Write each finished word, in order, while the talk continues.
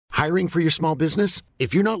Hiring for your small business?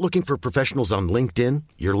 If you're not looking for professionals on LinkedIn,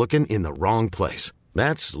 you're looking in the wrong place.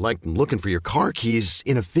 That's like looking for your car keys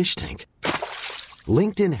in a fish tank.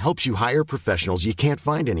 LinkedIn helps you hire professionals you can't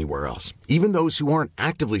find anywhere else, even those who aren't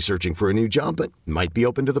actively searching for a new job but might be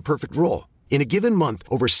open to the perfect role. In a given month,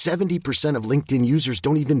 over 70% of LinkedIn users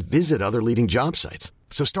don't even visit other leading job sites.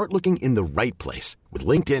 So start looking in the right place. With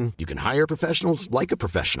LinkedIn, you can hire professionals like a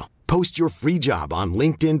professional. Post your free job on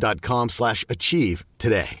linkedin.com/achieve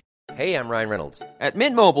today. Hey, I'm Ryan Reynolds. At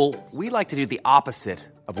Mint Mobile, we like to do the opposite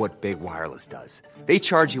of what Big Wireless does. They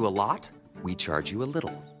charge you a lot, we charge you a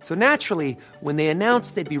little. So naturally, when they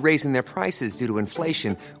announced they'd be raising their prices due to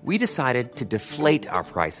inflation, we decided to deflate our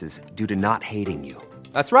prices due to not hating you.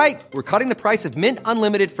 That's right. We're cutting the price of Mint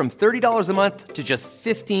Unlimited from $30 a month to just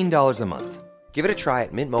 $15 a month. Give it a try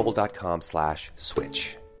at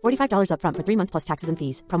mintmobile.com/switch. $45 up front for 3 months plus taxes and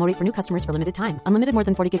fees. Promo rate for new customers for limited time. Unlimited more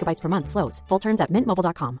than 40 gigabytes per month. Slows full terms at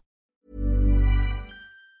mintmobile.com.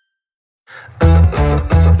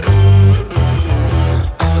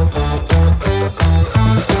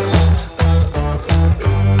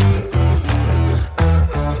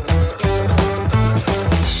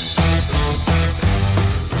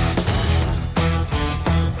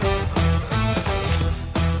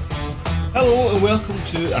 Hello and welcome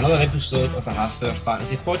to another episode of the Half Hour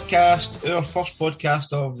Fantasy Podcast, our first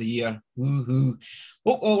podcast of the year. Woohoo!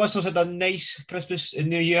 Hope all listeners had a nice Christmas and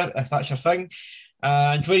New Year, if that's your thing.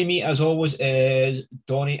 And joining me, as always, is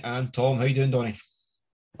Donny and Tom. How you doing, Donny?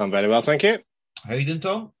 I'm very well, thank you. How you doing,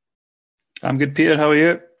 Tom? I'm good, Peter. How are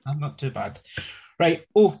you? I'm not too bad. Right,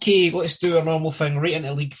 okay, let's do our normal thing. Right into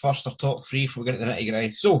the league first, our top three, before we get into the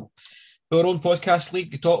nitty-gritty. So, our own podcast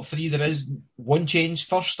league, the top three, there is one change.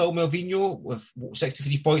 First, still Melvinho with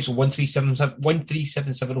 63 points, so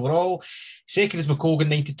 1377 overall. Second is McColgan,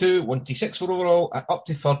 92, 136 overall. And up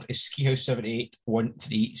to third is Ski House, 78,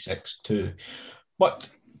 1362. But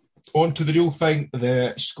on to the real thing,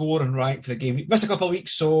 the score and rank for the game. We missed a couple of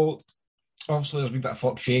weeks, so obviously there's been a bit of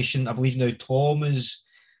fluctuation. I believe now Tom is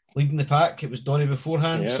leading the pack. It was Donny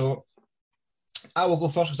beforehand, so I will go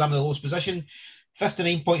first because I'm in the lowest position.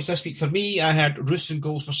 59 points this week for me. I had Roos in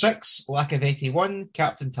goals for 6, Lacazette 1,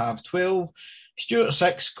 Captain Tav 12, Stewart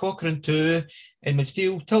 6, Cochrane 2, in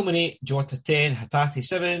midfield, Tillman 8, Jota 10, Hatate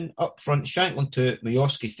 7, up front, Shanklin 2,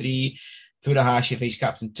 Miyoski 3, Furuhashi vice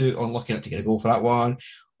captain 2, unlucky not to get a goal for that one.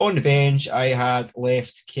 On the bench, I had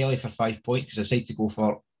left Kelly for 5 points because I decided to go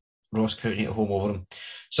for Ross County at home over him.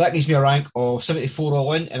 So that gives me a rank of 74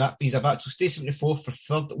 all in, and that means I've actually stayed 74 for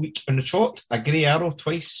third week in the trot, a grey arrow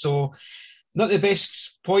twice, so not the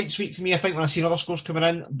best points week for me, I think, when I see other scores coming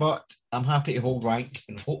in, but I'm happy to hold rank,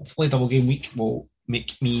 and hopefully double game week will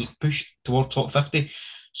make me push toward top 50.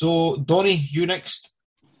 So, Donny, you next.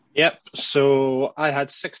 Yep, so I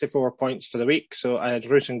had 64 points for the week. So I had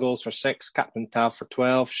Roos in goals for 6, Captain Tav for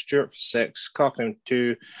 12, Stewart for 6, Cochrane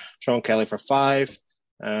 2, Sean Kelly for 5,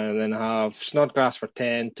 and then I have Snodgrass for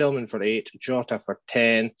 10, Tillman for 8, Jota for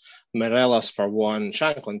 10, Morelos for 1,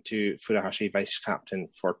 Shanklin 2, Furuhashi vice captain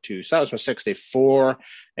for 2. So that was my 64.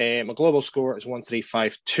 My global score is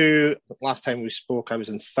 1352. Last time we spoke, I was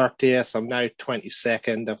in 30th. I'm now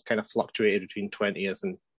 22nd. I've kind of fluctuated between 20th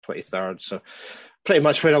and 23rd. So pretty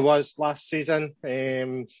much where I was last season.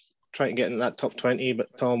 Trying to get in that top 20,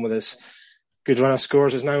 but Tom, with his good run of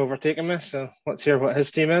scores, is now overtaking me. So let's hear what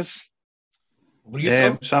his team is.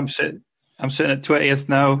 So I'm sitting at 20th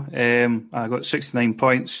now. I got 69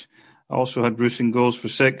 points. I also had Roos in goals for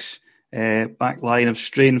 6. Back line of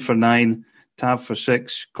Strain for 9, Tav for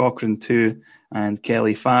 6, Cochrane 2, and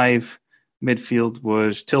Kelly 5. Midfield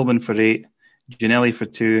was Tillman for 8, Gianelli for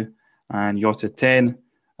 2, and Jota 10.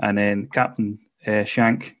 And then Captain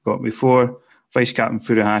Shank got me 4, Vice Captain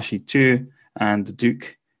Furuhashi 2, and the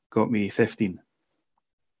Duke got me 15.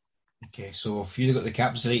 Okay, so if you'd got the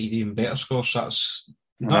captain's right, you'd even better score, so that's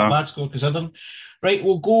not a bad score considering. Right,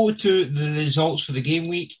 we'll go to the results for the game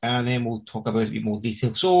week and then we'll talk about it in more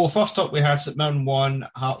detail. So first up we had St Mirren 1,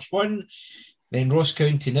 Hearts 1, then Ross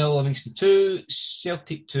County 0, Livingston 2,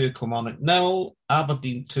 Celtic 2, Kilmarnock 0,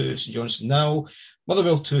 Aberdeen 2, St Johnstone 0,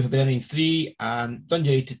 Motherwell 2, Hibernian 3, and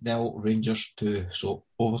Dundee United 0, Rangers 2. So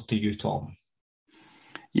over to you, Tom.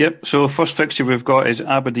 Yep, so first fixture we've got is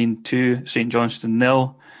Aberdeen 2, St Johnstone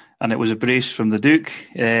 0. And it was a brace from the Duke.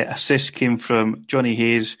 Assist came from Johnny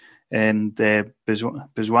Hayes and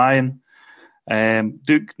Bizwayan.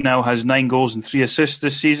 Duke now has 9 goals and 3 assists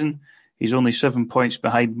this season. He's only 7 points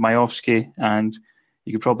behind Majowski, and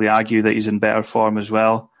you could probably argue that he's in better form as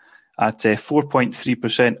well. At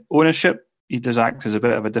 4.3% ownership, he does act as a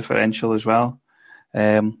bit of a differential as well.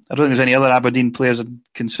 I don't think there's any other Aberdeen players I'd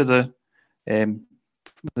consider.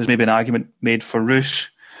 There's maybe an argument made for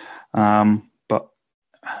Roos. But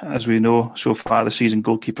as we know, so far this season,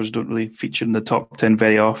 goalkeepers don't really feature in the top 10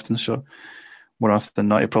 very often. So more often than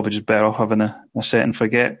not, you're probably just better off having a set and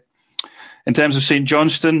forget. In terms of St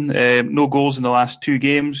Johnstone, no goals in the last 2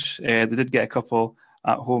 games. They did get a couple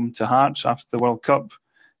at home to Hearts after the World Cup,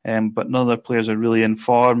 but none of their players are really in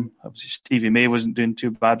form. Obviously, Stevie May wasn't doing too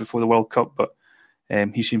bad before the World Cup, but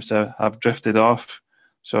he seems to have drifted off.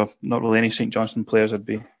 So not really any St Johnstone players I'd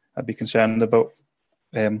be concerned about.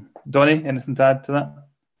 Donny, anything to add to that?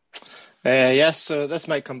 Yes, so this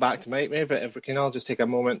might come back to Mike, but if we can all just take a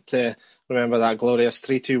moment to remember that glorious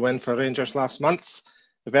 3-2 win for Rangers last month.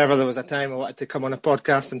 If ever there was a time I wanted to come on a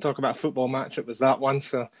podcast and talk about a football match, it was that one.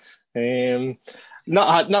 So,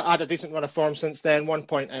 not had a decent run of form since then. 1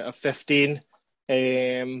 point out of 15,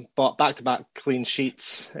 but back-to-back clean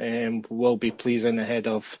sheets will be pleasing ahead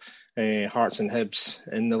of Hearts and Hibs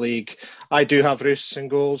in the league. I do have Roos in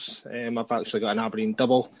goals. I've actually got an Aberdeen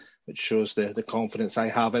double, which shows the confidence I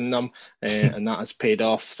have in them, and that has paid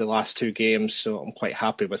off the last 2 games, so I'm quite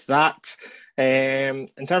happy with that.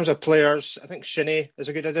 In terms of players, I think Shinnie is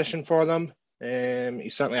a good addition for them.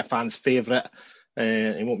 He's certainly a fan's favourite.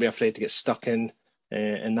 He won't be afraid to get stuck in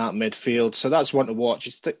that midfield, so that's one to watch.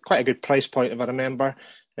 It's quite a good price point, if I remember,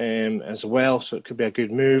 as well, so it could be a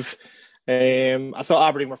good move. I thought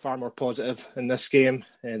Aberdeen were far more positive in this game.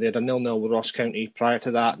 They had a 0-0 with Ross County prior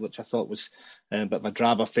to that, which I thought was a bit of a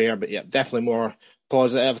drab affair, but yeah, definitely more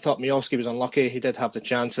positive. I thought Miovski was unlucky. He did have the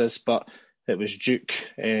chances, but it was Duke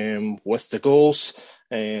with the goals,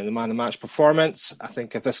 the man-of-the-match performance. I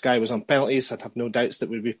think if this guy was on penalties, I'd have no doubts that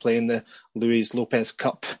we'd be playing the Luis Lopez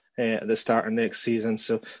Cup at the start of next season,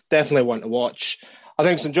 so definitely one to watch. I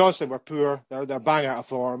think St Johnstone were poor. They're bang out of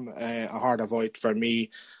form, a hard avoid for me.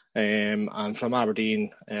 And from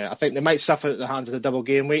Aberdeen, I think they might suffer at the hands of the double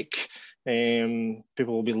game week.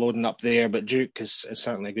 People will be loading up there, but Duke is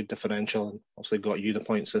certainly a good differential and obviously got you the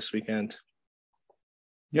points this weekend.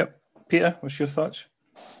 Yep. Peter, what's your thoughts?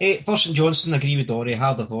 For St Johnstone, I agree with Dory,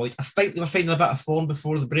 hard avoid. I think they were finding a bit of form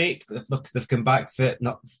before the break, but they've come back fit,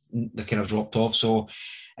 they've kind of dropped off. So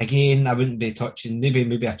again, I wouldn't be touching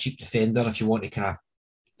maybe a cheap defender if you want to kind of,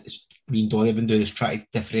 as me and Dory have been doing, is try to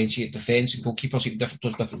differentiate defence and goalkeepers keep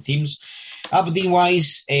different teams. Aberdeen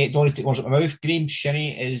wise, Dory took words out my mouth. Graham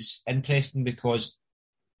Shinnie is interesting because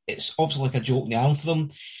it's obviously like a joke in the arm for them.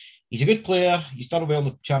 He's a good player. He's done well in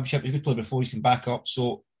the Championship. He's a good player before. He's come back up,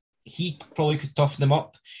 so he probably could toughen them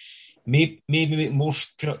up. Maybe make more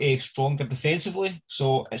stronger defensively.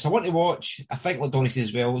 So it's a one to watch. I think, like Donny says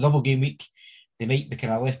as well, double game week, they might be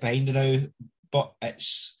kind of left behind now. But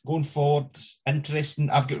it's going forward interesting.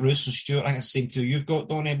 I've got Roos and Stewart. I think it's the same two you've got,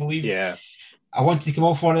 Donny, I believe. Yeah. I wanted to come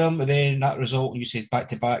off one of them, and then that result, you said back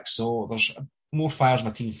to back. So there's more fires in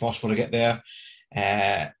my team first before I get there.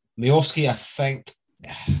 Miovski, I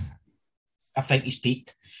think he's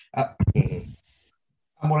peaked. I'm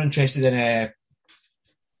more interested in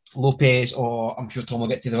Lopez, or I'm sure Tom will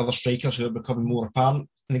get to the other strikers who are becoming more apparent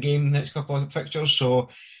in the game in the next couple of fixtures. So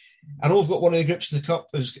I know we've got one of the groups in the Cup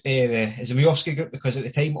is a Miovski group, because at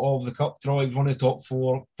the time of the Cup draw, he was one of the top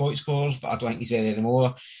 4 point scorers, but I don't think he's there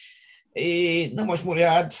anymore. Not much more to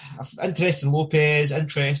add. Interest in Lopez, and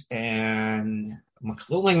the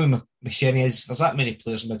only thing with Shinnie is there's that many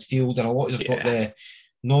players in midfield, and a lot of them have got the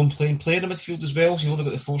non-playing player in midfield as well, so you've only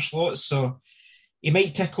got the 4 slots, so he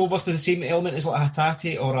might tick over to the same element as like a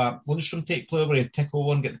Hatate or a Lundstrom type player, where he'd tick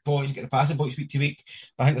over and get the points, get the passing points week to week.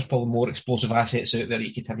 But I think there's probably more explosive assets out there that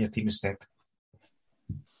you could have in your team instead.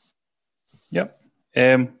 Yep.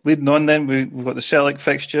 Leading on then, we've got the Celtic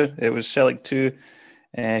fixture. It was Celtic 2,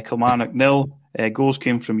 Kilmarnock 0. Goals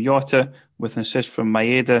came from Jota with an assist from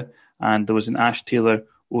Maeda, and there was an Ash Taylor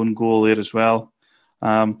own goal there as well.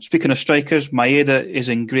 Speaking of strikers, Maeda is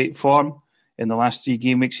in great form. In the last 3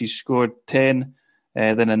 game weeks, he's scored 10,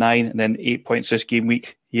 then a 9, and then 8 points this game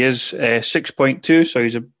week. He is 6.2, so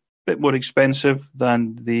he's a bit more expensive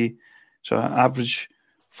than the sort of average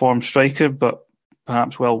form striker, but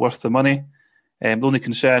perhaps well worth the money. The only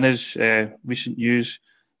concern is recent news.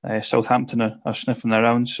 Southampton are sniffing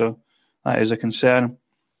around, so that is a concern.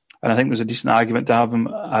 And I think there's a decent argument to have him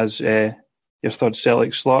as your third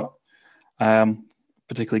Celtic slot,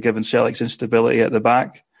 particularly given Celtic's instability at the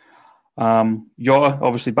back. Jota,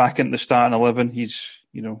 obviously back into the starting 11. He's,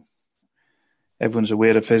 everyone's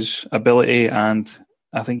aware of his ability, and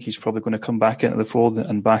I think he's probably going to come back into the fold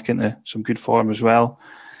and back into some good form as well.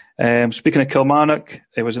 Speaking of Kilmarnock,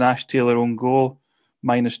 it was an Ash Taylor own goal,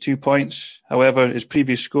 -2 points. However, his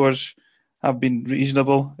previous scores have been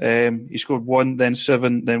reasonable. He scored 1, then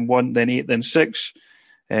 7, then 1, then 8, then 6.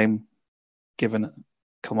 Given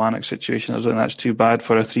Kilmarnock's situation, I don't think that's too bad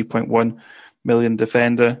for a 3.1 million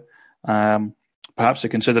defender. Perhaps they're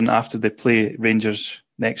considering after they play Rangers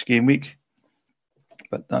next game week.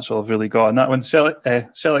 But that's all I've really got on that one.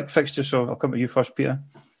 Celtic fixture, so I'll come to you first, Peter.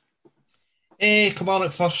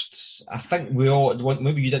 Kilmarnock first. I think we all,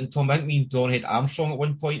 maybe you didn't, Tom, I think me and Don had Armstrong at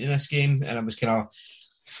one point in this game, and I was kind of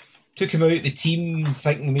took him out of the team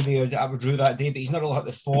thinking maybe I would rue that day, but he's not really hit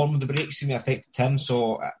the form. The breaks seem to affect him,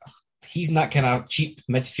 so he's in that kind of cheap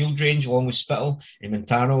midfield range along with Spittle and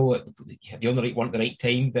Montano. They on the right one at the right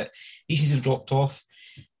time, but he seems to have dropped off.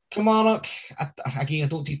 Kilmarnock, again, I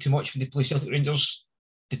don't take too much when they play Celtic Rangers.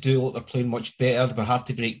 They do look they're playing much better. They were hard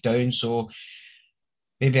to break down, so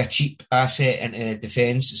maybe a cheap asset into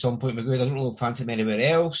defence at some point. I don't really fancy him anywhere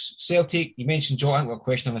else. Celtic, you mentioned Jota. I think we've got a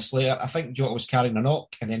question on this later. I think Jota was carrying a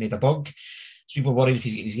knock and then he had a bug. So people are worried if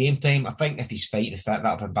he's getting his game time. I think if he's fighting fit,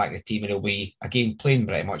 that'll put him back in the team and he'll be, again, playing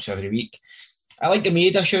pretty much every week. I like the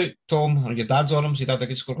Maeda shout, Tom. Your dad's on him, so he had a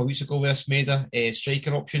good score a couple of weeks ago with this Maeda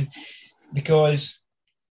striker option, because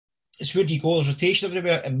it's where you go. There's rotation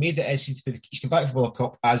everywhere, and Maeda seems to be, he's come back from the World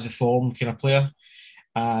Cup as the form kind of player,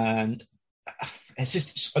 and it's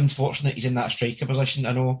just unfortunate he's in that striker position,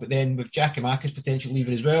 I know. But then with Giakoumakis potentially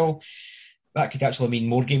leaving as well, that could actually mean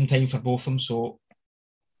more game time for both of them. So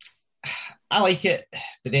I like it,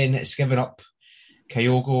 but then it's given up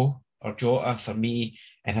Kyogo or Jota for me,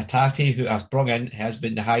 and Hatate, who I've brought in, has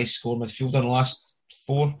been the highest scoring midfielder in the last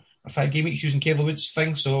 4 or 5 game weeks using Caleb Wood's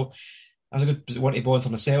thing. So that's a good one to bond for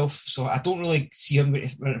myself. So I don't really see him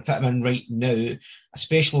fit him in right now,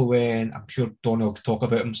 especially when I'm sure Donald will talk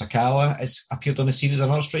about him. Sakala has appeared on the scene as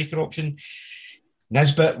another striker option.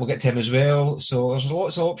 Nisbet, we'll get to him as well. So there's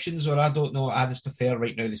lots of options where I don't know. I just prefer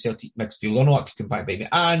right now the Celtic midfield. I know that could come back by me.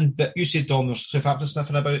 But you said, Dom, there's Southampton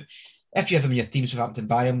sniffing about. If you have them in your team, Southampton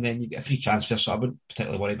buy them, then you get a free transfer. So I wouldn't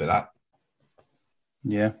particularly worry about that.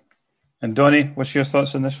 Yeah. And Donny, what's your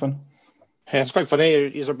thoughts on this one? Yeah, it's quite funny.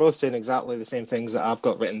 These are both saying exactly the same things that I've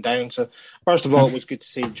got written down. So, first of all, it was good to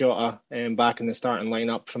see Jota back in the starting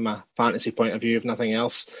lineup from a fantasy point of view, if nothing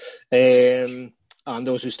else. And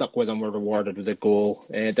those who stuck with him were rewarded with a goal.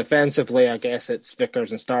 Defensively, I guess it's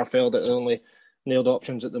Vickers and Starfelt that are the only nailed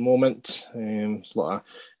options at the moment. There's a lot of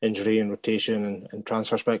injury and rotation and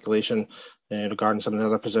transfer speculation regarding some of the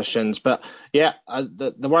other positions. But yeah,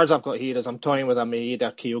 the words I've got here is I'm toying with a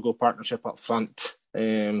Maeda-Kyogo partnership up front.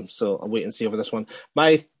 So I'll wait and see over this one.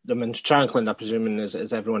 Shankland, I'm presuming,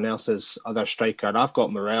 is everyone else's other striker. And I've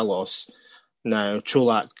got Morelos. Now,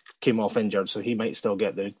 Cholak came off injured, so he might still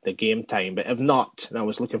get the game time. But if not, and I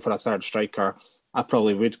was looking for a third striker, I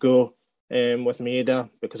probably would go with Maeda,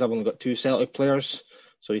 because I've only got 2 Celtic players.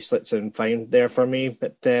 So he slits in fine there for me.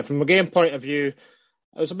 But from a game point of view,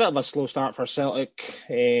 it was a bit of a slow start for Celtic.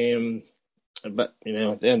 But, you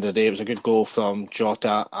know, at the end of the day, it was a good goal from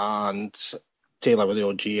Jota and Taylor with the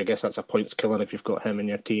OG. I guess that's a points killer if you've got him in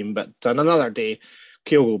your team. But on another day,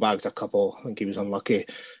 Kyogo bags a couple. I think he was unlucky.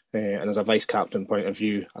 And as a vice-captain point of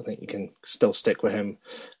view, I think you can still stick with him.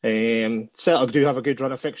 Celtic do have a good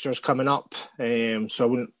run of fixtures coming up. So I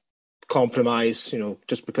wouldn't compromise,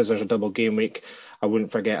 just because there's a double game week. I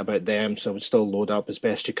wouldn't forget about them. So I would still load up as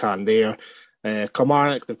best you can there.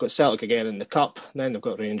 Kilmarnock, they've got Celtic again in the Cup, then they've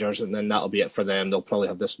got Rangers, and then that'll be it for them. They'll probably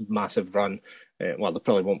have this massive run. They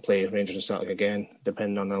probably won't play Rangers and Celtic again,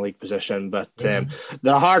 depending on the league position. But they're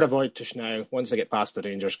a hard avoid to now. Once they get past the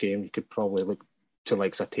Rangers game, you could probably look to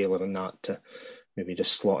likes of Taylor and that to maybe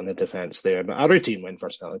just slot in the defence there. But a routine win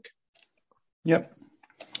for Celtic. Yep.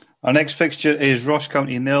 Our next fixture is Ross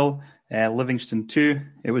County 0, Livingston 2.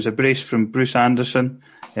 It was a brace from Bruce Anderson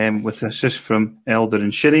with assist from Elder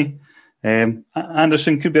and Shirry.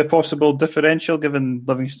 Anderson could be a possible differential given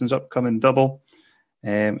Livingston's upcoming double.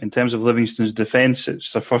 In terms of Livingston's defence,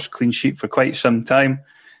 it's their first clean sheet for quite some time.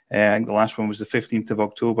 I think the last one was the 15th of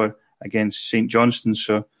October against St Johnstone,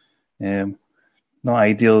 so not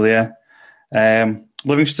ideal there.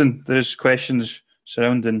 Livingston, there's questions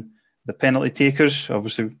surrounding the penalty takers.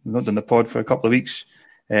 Obviously, we've not done the pod for a couple of weeks,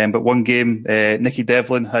 but one game, Nicky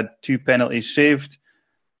Devlin had 2 penalties saved,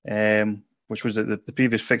 which was the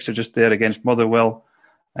previous fixture just there against Motherwell.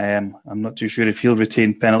 I'm not too sure if he'll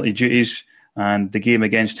retain penalty duties. And the game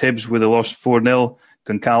against Hibs, where they lost 4-0,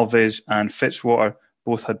 Goncalves and Fitzwater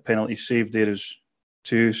both had penalties saved there as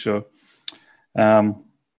too. So, not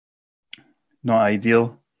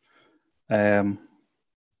ideal.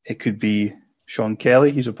 It could be Sean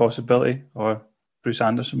Kelly, he's a possibility, or Bruce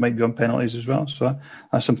Anderson might be on penalties as well. So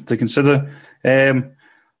that's something to consider.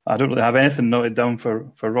 I don't really have anything noted down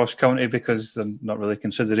for Ross County because they're not really a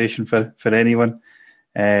consideration for anyone.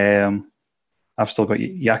 I've still got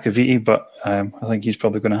Iacovitti, but I think he's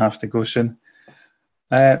probably going to have to go soon.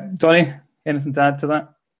 Donny, anything to add to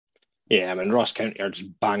that? Yeah, I mean, Ross County are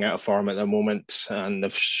just bang out of form at the moment, and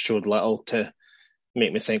they've showed little to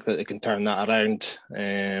make me think that they can turn that around.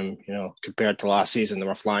 Compared to last season, they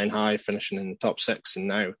were flying high, finishing in the top 6, and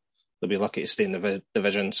now they'll be lucky to stay in the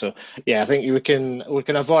division. So, yeah, I think we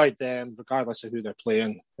can avoid them regardless of who they're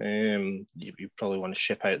playing. You probably want to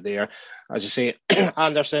ship out there. As you say,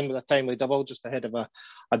 Anderson with a timely double just ahead of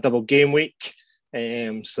a double game week.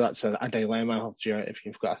 So that's a dilemma if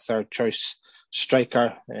you've got a third choice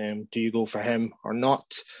striker. Do you go for him or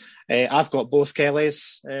not? I've got both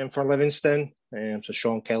Kellys for Livingston. So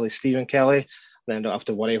Sean Kelly, Stephen Kelly. Then I don't have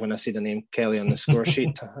to worry when I see the name Kelly on the score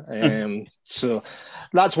sheet. So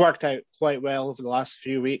that's worked out quite well over the last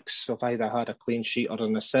few weeks. So if I either had a clean sheet or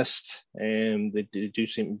an assist, they do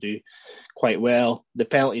seem to do quite well. The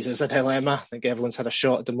penalties is a dilemma. I think everyone's had a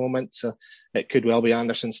shot at the moment, so it could well be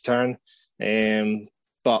Anderson's turn.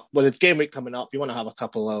 But with the game week coming up, you want to have a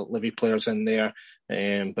couple of Livy players in there.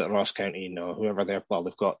 But Ross County, whoever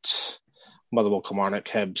they've got Motherwell, Kilmarnock,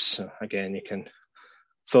 Hibs. Again, you can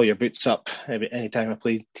fill your boots up any time a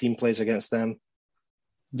team plays against them.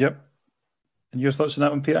 Yep. And your thoughts on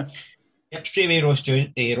that one, Peter? Yep, straight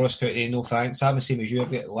away Ross County, no thanks. I'm the same as you.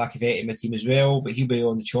 I've got Lacazette in my team as well, but he'll be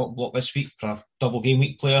on the chopping block this week for a double game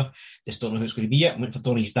week player. Just don't know who it's going to be yet. I'm waiting for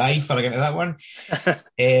Donny's dive before I get into that one.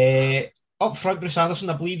 Up front, Bruce Anderson,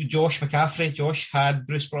 I believe Josh McCaffrey. Josh had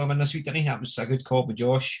Bruce brought him in this week, didn't he? That was a good call with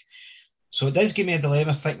Josh. So it does give me a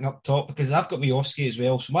dilemma thinking up top because I've got Miovski as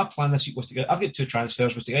well. So my plan this week was I've got 2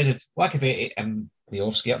 transfers, was to get rid of Lacazette and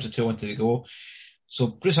Miovski. Up to 2 to go. So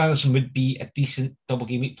Bruce Anderson would be a decent double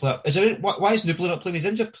game week player. Why is Nubler not playing? He's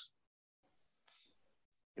injured.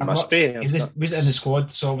 He must be. Was it in the squad?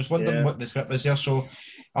 So I was wondering what the script was there. So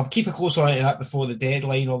I'll keep a close eye on that before the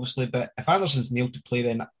deadline, obviously. But if Anderson's nailed to play,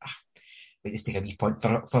 then we just take a wee point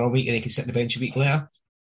for a week and he can sit on the bench a week later.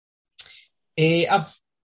 I've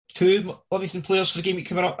 2 Livingston players for the game week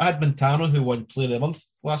coming up. I had Montano, who won Player of the Month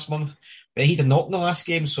last month, but he did knock in the last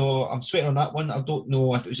game, so I'm sweating on that one. I don't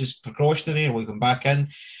know if it was just precautionary or we come back in.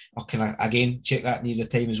 I'll kind of, again, check that near the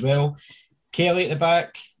time as well. Kelly at the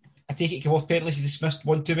back, I take it came off penalties, he dismissed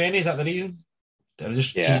 1 too many, is that the reason? They're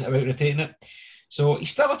just cheating about rotating it. So he's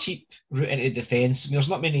still a cheap route into defence. I mean, there's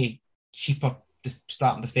not many cheaper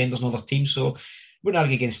starting defenders in other teams, so wouldn't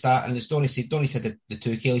argue against that. And as Donny said the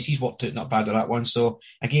 2 Kellys, he's worked out not bad with that one. So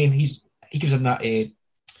again, he comes in that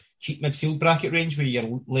cheap midfield bracket range where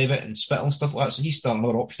you're Levitt and Spittle and stuff like that. So he's still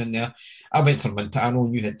another option in there. I went for Montano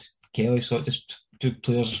and you had Kelly, so just 2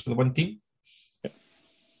 players for the one team.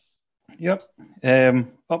 Yep.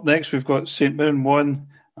 Up next, we've got St Mirren 1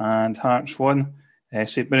 and Hearts 1.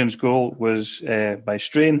 St Mirren's goal was by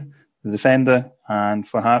Strain, the defender, and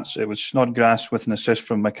for Hearts it was Snodgrass with an assist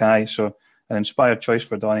from Mackay. So an inspired choice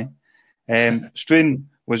for Donny. Strain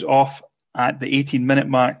was off at the 18-minute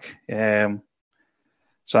mark, so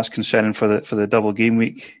that's concerning for the double game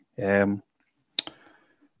week. Though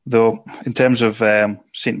in terms of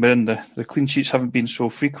St Mirren, the clean sheets haven't been so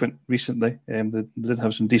frequent recently. They did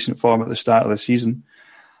have some decent form at the start of the season.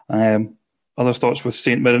 Other thoughts with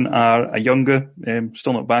St Mirren are a younger,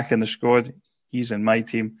 still not back in the squad. He's in my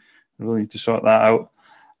team. I really need to sort that out.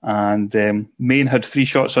 And Main had 3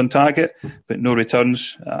 shots on target, but no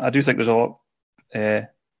returns. I do think there's a lot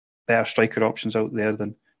better striker options out there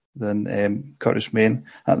than Curtis Main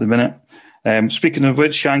at the minute. Speaking of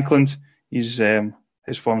which, Shankland, his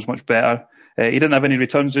form's much better. He didn't have any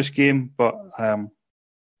returns this game, but I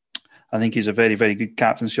think he's a very, very good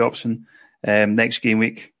captaincy option next game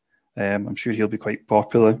week. I'm sure he'll be quite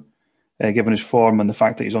popular, given his form and the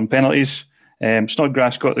fact that he's on penalties.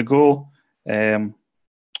 Snodgrass got the goal.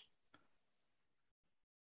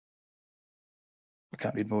 I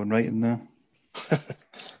can't read my own writing now.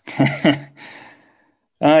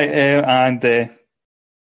 And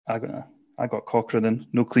I got Cochrane in,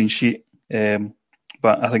 no clean sheet,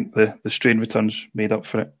 but I think the Strain returns made up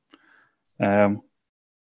for it. So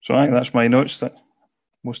that's my notes, that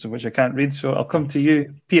most of which I can't read. So I'll come to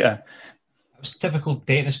you, Peter. It was typical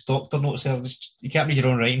dentist doctor notes there. You can't read your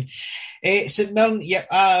own writing. St Mirren,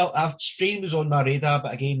 Strain was on my radar,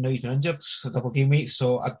 but again, now he's been injured for double game week,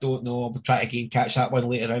 so I don't know. I'll try to again catch that one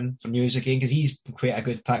later in for news again, because he's been quite a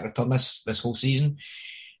good attack return this whole season.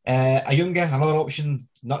 Ayunga, another option,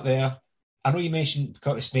 not there. I know you mentioned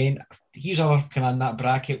Curtis Main. He's another kind of in that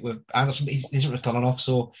bracket with Anderson, but he isn't returning off,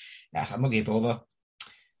 so I'm not going to bother.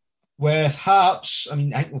 With Hearts, I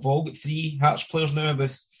mean, I think we've all got 3 Hearts players now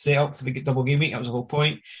with set up for the double game week. That was the whole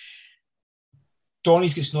point.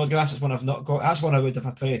 Donny's got Snodgrass. That's one I've not got. That's one I would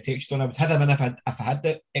have tried to text on. I would have him in if I had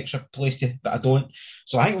the extra place to, but I don't.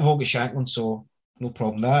 So I think we've all got Shankland, so no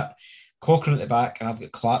problem with that. Cochrane at the back, and I've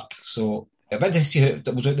got Clark. So I've been to see how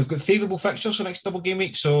they've got favourable fixtures for next double game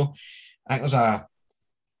week, so I think there's a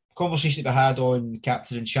conversation to be had on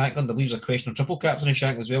captain and Shankland. There leaves a question on triple captain and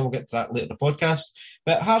Shankland as well. We'll get to that later in the podcast.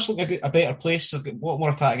 But Hearts look a better place. They've got a lot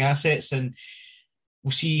more attacking assets, and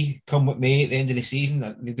we'll see come what May at the end of the season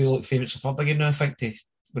that they do look favourites for third again now, I think, to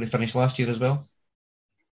where they finished last year as well.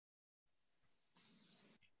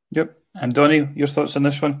 Yep. And Donny, your thoughts on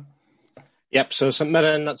this one? Yep, so St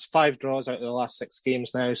Mirren, that's 5 draws out of the last 6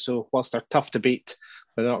 games now, so whilst they're tough to beat,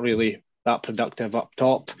 they're not really that productive up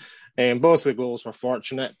top. Both the goals were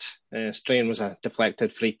fortunate. Strain was a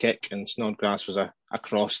deflected free kick, and Snodgrass was a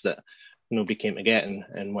cross that nobody came to get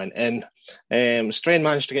and went in. Strain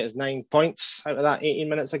managed to get his 9 points out of that 18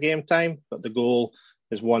 minutes of game time, but the goal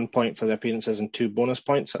is 1 point for the appearances and 2 bonus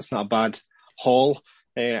points. That's not a bad haul.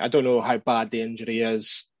 I don't know how bad the injury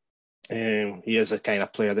is. He is a kind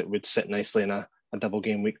of player that would sit nicely in a double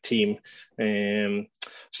game week team.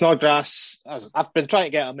 Snodgrass, I've been trying to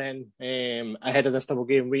get him in ahead of this double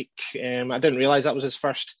game week. I didn't realise that was his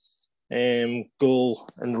first goal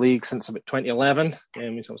in the league since about 2011.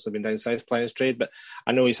 He's obviously been down south playing his trade, but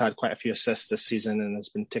I know he's had quite a few assists this season and has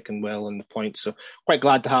been ticking well in the points. So quite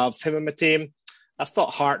glad to have him in my team. I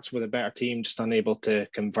thought Hearts were the better team, just unable to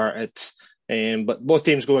convert it. But both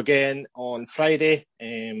teams go again on Friday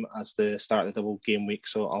as the start of the double game week,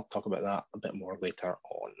 so I'll talk about that a bit more later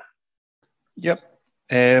on. Yep.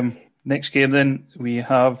 Next game then, we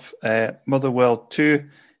have Motherwell 2,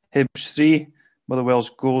 Hibs 3. Motherwell's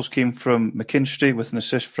goals came from McKinstry with an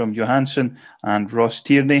assist from Johansson and Ross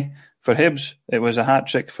Tierney. For Hibs, it was a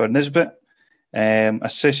hat-trick for Nisbet.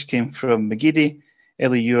 Assist came from McGeady,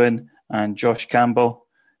 Ellie Ewan and Josh Campbell.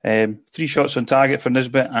 3 shots on target for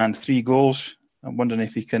Nisbet and 3 goals. I'm wondering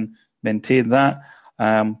if he can maintain that.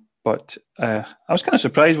 But I was kind of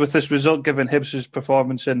surprised with this result, given Hibs'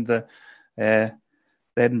 performance in the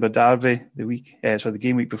Edinburgh Derby the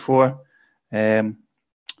game week before. I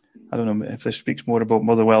don't know if this speaks more about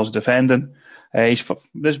Motherwell's defending.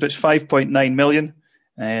 Nisbet's 5.9 million.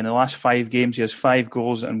 In the last 5 games, he has 5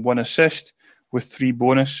 goals and 1 assist with 3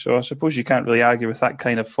 bonus. So I suppose you can't really argue with that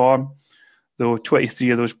kind of form. Though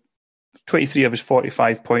 23 of his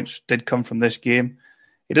 45 points did come from this game.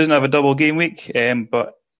 He doesn't have a double game week,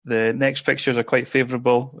 but the next fixtures are quite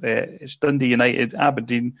favourable. It's Dundee United,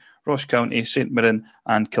 Aberdeen, Ross County, St Mirren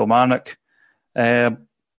and Kilmarnock. If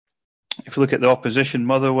you look at the opposition,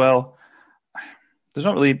 Motherwell, there's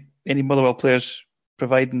not really any Motherwell players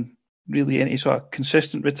providing really any sort of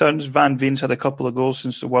consistent returns. Van Veen's had a couple of goals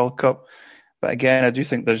since the World Cup, but again, I do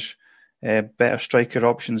think there's better striker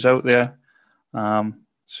options out there.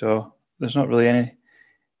 So there's not really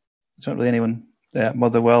anyone at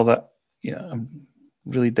Motherwell that I'm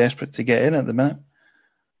really desperate to get in at the minute.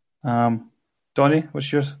 Donny,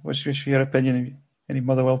 what's your opinion? Any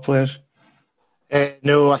Motherwell players?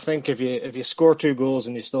 No, I think if you score 2 goals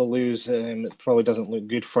and you still lose, it probably doesn't look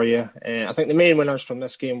good for you. I think the main winners from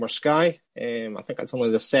this game were Sky. I think that's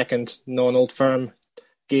only the second non-Old Firm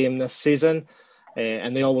game this season.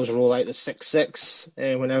 And they always roll out the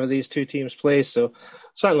 6-6 whenever these 2 teams play. So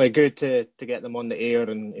certainly good to get them on the air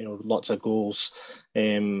and lots of goals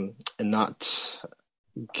in that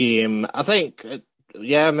game. I think, it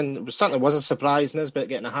certainly was a surprise, Nisbet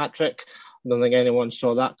getting a hat-trick. I don't think anyone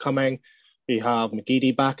saw that coming. We have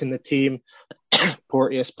McGeady back in the team.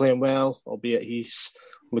 Porteous playing well, albeit he's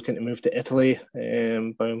looking to move to Italy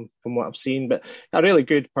from what I've seen. But a really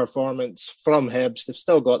good performance from Hibs. They've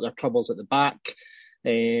still got their troubles at the back.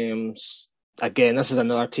 Again, this is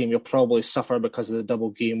another team you'll probably suffer because of the double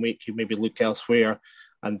game week. You maybe look elsewhere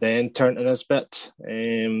and then turn to Nisbet.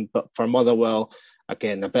 But for Motherwell,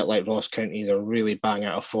 again, a bit like Ross County, they're really bang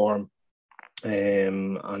out of form.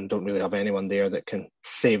 And don't really have anyone there that can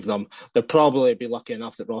save them. They'll probably be lucky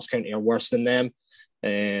enough that Ross County are worse than them,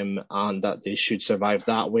 and that they should survive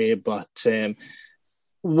that way. But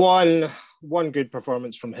one good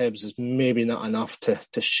performance from Hibs is maybe not enough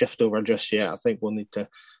to shift over just yet. I think we'll need to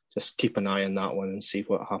just keep an eye on that one and see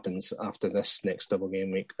what happens after this next double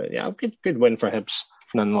game week. But yeah, good win for Hibs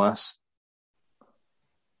nonetheless.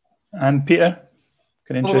 And Peter,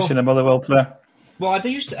 can interest in a Motherwell player? Well, I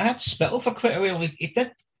had Spittle for quite a while. He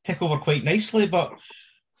did tick over quite nicely, but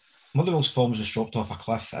Motherwell's form's just dropped off a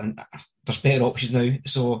cliff, and there's better options now.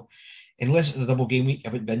 So, unless it's the double game week, I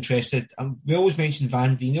wouldn't be interested. We always mention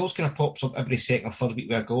Van Veen. He always kind of pops up every second or third week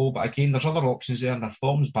with a goal, but again, there's other options there, and their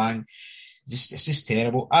form's bang. It's just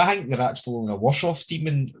terrible. I think they're actually a worse-off team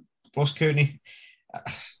in Ross County.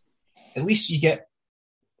 At least you get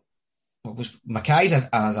Mackay's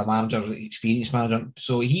as a manager, experienced manager,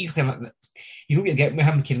 so you know what you get with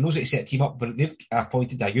him. He knows how to set a team up, but they've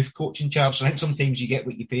appointed a youth coach in charge. So I think sometimes you get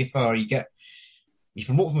what you pay for. You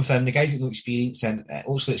promote him within. The guy's got no experience, and it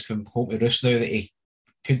looks like it's come home to roost now that he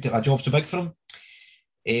could have a job too big for him.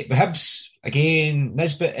 But Hibs, again,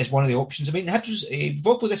 Nisbet is one of the options. I mean, Hibs, we've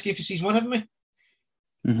all played this game for season 1, haven't we?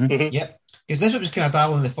 Mm-hmm. Yep. Because Nisbet was kind of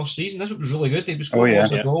darling in the first season. Nisbet was really good. He was scoring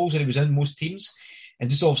lots of goals, and he was in most teams. And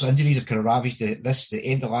just obviously injuries have kind of ravaged the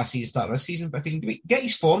end of last season, start of this season. But if he can get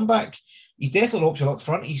his form back, he's definitely an option up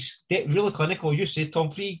front. He's really clinical. You say, Tom,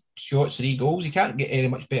 3 shots, 3 goals. He can't get any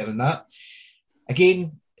much better than that.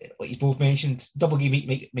 Again, like you both mentioned, double game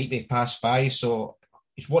week might be passed by, so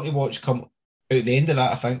it's what to watch come out the end of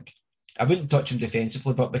that, I think. I wouldn't touch him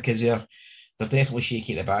defensively, but because they're definitely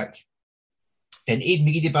shaky at the back. Then Aid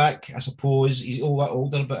McGeady back, I suppose. He's a lot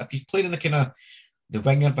older, but if he's playing in the kind of the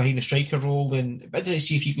winger behind the striker role, then I didn't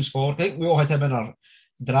see if he goes forward. I think we all had him in our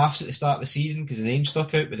drafts at the start of the season because the name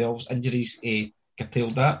stuck out, but the injuries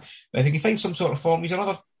curtailed that. But if he can find some sort of form, he's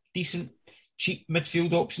another decent, cheap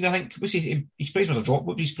midfield option, I think. What's his price was a drop.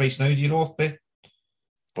 What's his price now? Do you know off, Ben?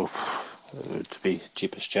 To be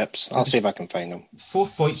cheap as chips. I'll see if I can find him. 4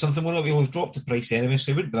 point something. Well, we always dropped the price anyway,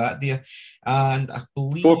 so it wouldn't be that dear. And I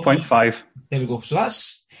believe 4.5. There we go. So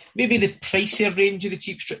that's maybe the pricier range of the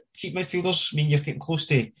cheap midfielders. I mean, you're getting close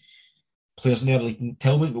to players near like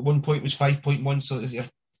Tillman, but 1 point was 5.1. So is there?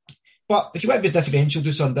 But if you want to be differential,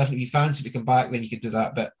 do something different. If you fancy we come back, then you could do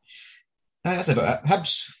that. But that's about it.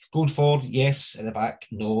 Hibs going forward, yes. In the back,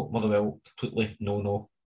 no. Motherwell, completely no.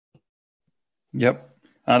 Yep.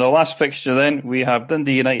 And our last fixture then, we have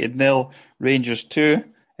Dundee United 0, Rangers 2.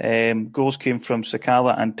 Goals came from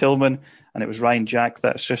Sakala and Tillman, and it was Ryan Jack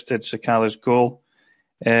that assisted Sakala's goal.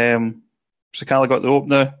 Sakala got the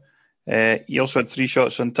opener. He also had 3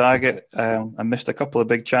 shots on target and missed a couple of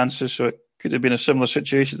big chances, so it could have been a similar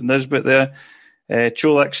situation to Nisbet there.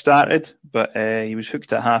 Cholak started, but he was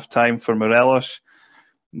hooked at half-time for Morelos.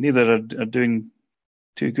 Neither are doing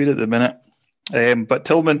too good at the minute. But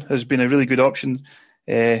Tillman has been a really good option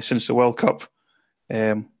since the World Cup.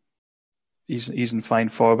 He's in fine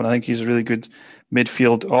form, and I think he's a really good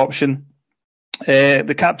midfield option.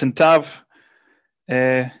 The Captain Tav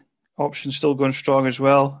option still going strong as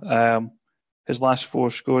well. His last 4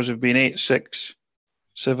 scores have been 8-6,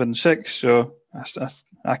 7-6. So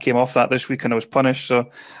I came off that this week and I was punished. So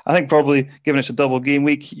I think probably, given it's a double game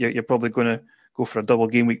week, you're probably going to go for a double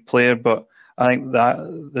game week player. But I think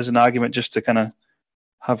that there's an argument just to kind of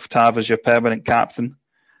have Tav as your permanent captain.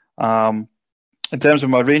 In terms of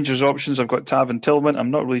my Rangers options, I've got Tav and Tillman.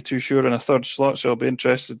 I'm not really too sure in a third slot, so I'll be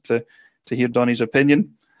interested to hear Donny's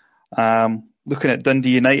opinion. Looking at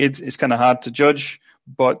Dundee United, it's kind of hard to judge,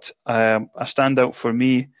 but a standout for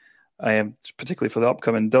me, particularly for the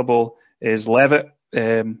upcoming double, is Levitt.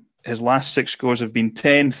 His last 6 scores have been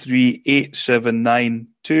 10-3, 8-7,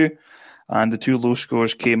 9-2, and the 2 low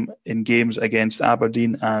scores came in games against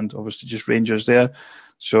Aberdeen and obviously just Rangers there.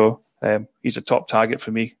 So he's a top target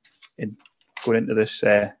for me in going into this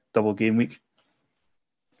double game week.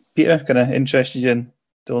 Peter, kind of interested in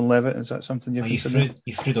Dylan Levitt? Is that something you're considering?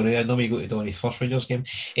 You threw Donny. I know you go to Donny's first Rangers game.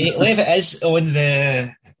 Levitt is on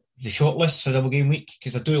the shortlist for double game week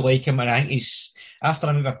because I do like him, and I think he's, after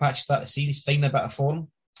a maybe a patch start of the season, he's finding a bit of form.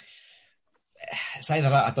 It's either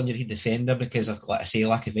that or done your head defender because I've, like I say,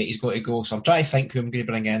 Lacazzette's got to go. So I'm trying to think who I'm going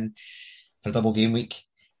to bring in for double game week.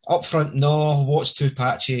 Up front, no. Watts too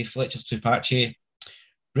patchy. Fletcher's too patchy.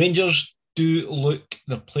 Rangers do look,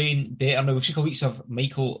 they're playing better now. We've seen a couple weeks of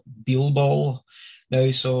Michael Beelball now,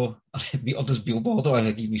 so or does Beelball, I don't know how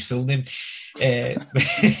to give his full name. They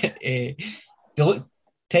look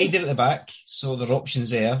tidier at the back, so there are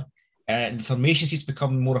options there. And the formation seems to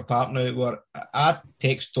become more apart now, where I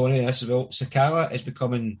text Donny this as well. Sakala is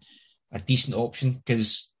becoming a decent option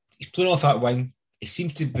because he's playing off that wing. He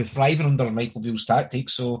seems to be thriving under Michael Beale's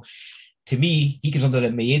tactics, so to me, he comes under the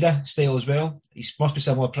Maeda style as well. He must be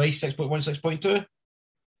similar price, 6.1, 6.2.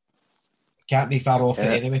 Can't be far off it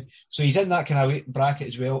anyway. So he's in that kind of bracket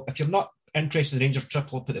as well. If you're not interested in Rangers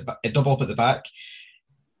double up at the back,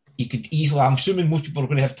 you could easily, I'm assuming most people are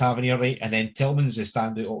going to have Tavernier, right? And then Tillman's the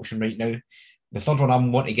standout option right now. The third one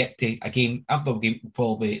I'm wanting to get to, again, after the game, will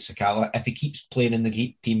probably Sakala, if he keeps playing in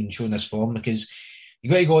the team and showing this form, because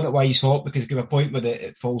you've got to go on it while he's hot, because there's a point where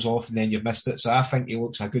it falls off and then you've missed it. So I think he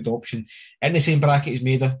looks a good option in the same bracket as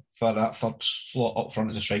Maeda for that third slot up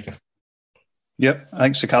front as a striker. Yep, I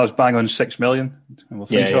think Sakala's bang on 6 million. And we'll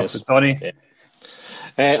finish off with Donny.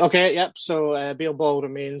 Yeah. Okay, yep. So Beelball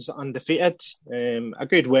remains undefeated. A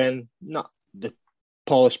good win, not the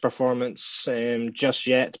polished performance just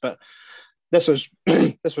yet, but This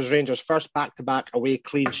was Rangers' first back-to-back away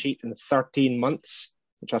clean sheet in 13 months,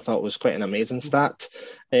 which I thought was quite an amazing stat.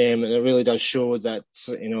 And it really does show that,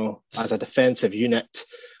 as a defensive unit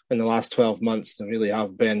in the last 12 months, they really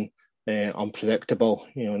have been unpredictable,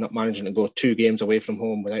 not managing to go 2 games away from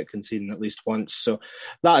home without conceding at least once. So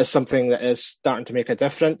that is something that is starting to make a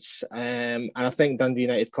difference. And I think Dundee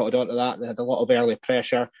United caught on to that. They had a lot of early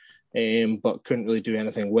pressure, but couldn't really do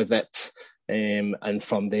anything with it. And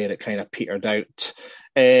from there, it kind of petered out.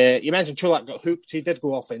 You mentioned Čolak got hooked. He did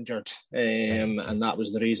go off injured, and that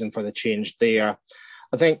was the reason for the change there.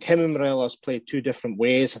 I think him and Morelos played 2 different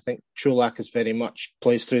ways. I think Čolak is very much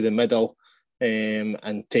plays through the middle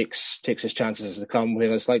and takes his chances as they come,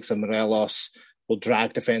 whereas like Morelos will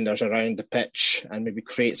drag defenders around the pitch and maybe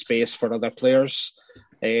create space for other players.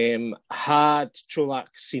 Had Čolak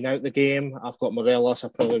seen out the game, I've got Morelos, I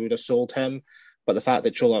probably would have sold him. But the fact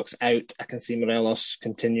that Čolak's out, I can see Morelos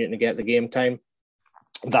continuing to get the game time.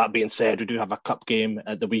 That being said, we do have a cup game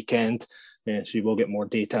at the weekend, so you will get more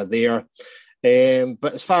data there.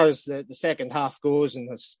 But as far as the second half goes, and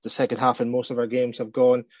as the second half in most of our games have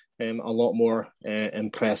gone, a lot more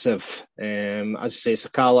impressive. As you say,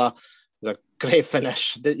 Sakala, a great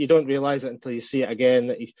finish. You don't realise it until you see it again,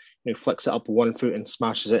 that he flicks it up with one foot and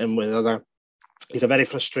smashes it in with the other. He's a very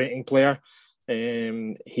frustrating player.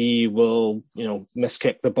 He will,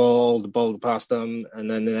 miskick the ball past him, and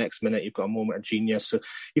then the next minute you've got a moment of genius. So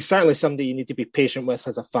he's certainly somebody you need to be patient with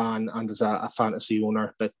as a fan and as a fantasy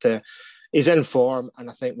owner. But he's in form, and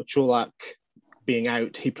I think with Čolak being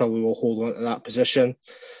out, he probably will hold on to that position.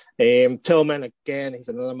 Tillman, again, he's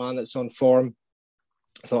another man that's on form.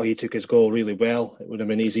 I thought he took his goal really well. It would have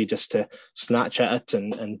been easy just to snatch at it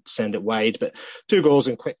and send it wide. But 2 goals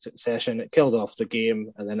in quick succession, it killed off the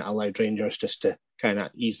game, and then it allowed Rangers just to kind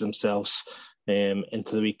of ease themselves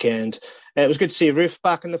into the weekend. It was good to see Roof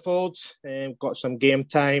back in the fold. Got some game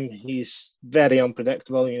time. He's very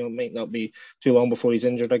unpredictable. It might not be too long before he's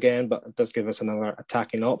injured again, but it does give us another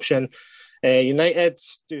attacking option. United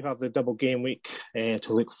do have the double game week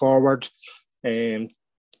to look forward.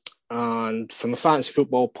 And from a fantasy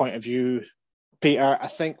football point of view, Peter, I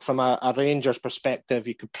think from a Rangers perspective,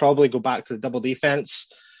 you could probably go back to the double defence.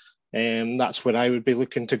 That's where I would be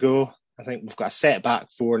looking to go. I think we've got a set back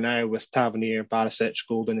 4 now with Tavernier, Barisic,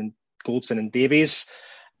 Goldson and Davies.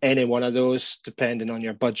 Any one of those, depending on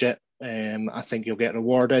your budget, I think you'll get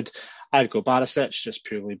rewarded. I'd go Barisic just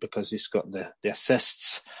purely because he's got the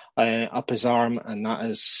assists up his arm, and that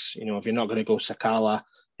is, if you're not going to go Sakala,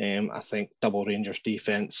 I think double Rangers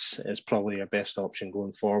defence is probably your best option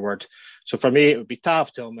going forward. So for me, it would be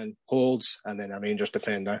Tav, Tillman, Holds, and then a Rangers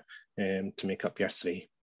defender to make up your 3.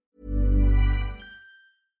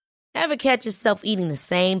 Ever catch yourself eating the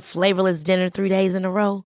same flavorless dinner 3 days in a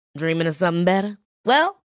row? Dreaming of something better?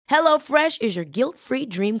 Well, HelloFresh is your guilt-free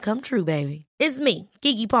dream come true, baby. It's me,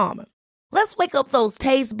 Keke Palmer. Let's wake up those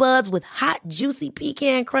taste buds with hot, juicy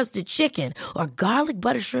pecan-crusted chicken or garlic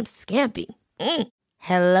butter shrimp scampi.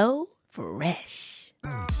 Hello Fresh.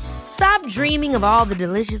 Stop dreaming of all the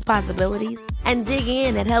delicious possibilities and dig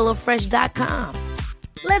in at HelloFresh.com.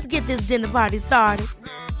 Let's get this dinner party started.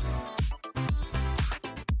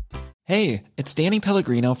 Hey, it's Danny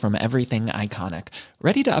Pellegrino from Everything Iconic.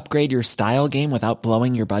 Ready to upgrade your style game without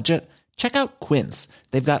blowing your budget? Check out Quince.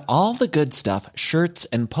 They've got all the good stuff, shirts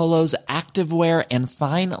and polos, activewear, and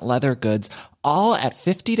fine leather goods, all at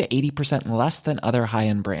 50 to 80% less than other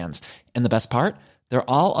high-end brands. And the best part? They're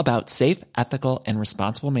all about safe, ethical, and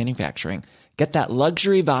responsible manufacturing. Get that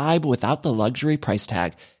luxury vibe without the luxury price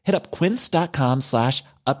tag. Hit up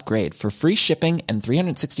quince.com/upgrade for free shipping and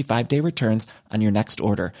 365-day returns on your next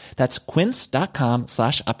order. That's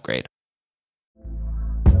quince.com/upgrade.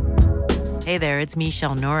 Hey there, it's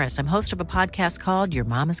Michelle Norris. I'm host of a podcast called Your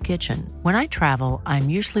Mama's Kitchen. When I travel, I'm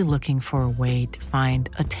usually looking for a way to find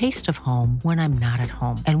a taste of home when I'm not at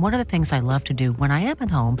home. And one of the things I love to do when I am at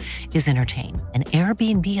home is entertain. And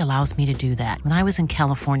Airbnb allows me to do that. When I was in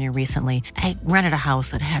California recently, I rented a house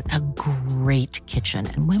that had a great kitchen.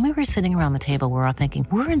 And when we were sitting around the table, we were all thinking,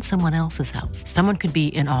 we're in someone else's house. Someone could be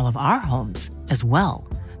in all of our homes as well.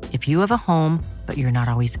 If you have a home, but you're not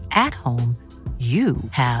always at home, you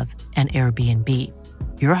have an Airbnb.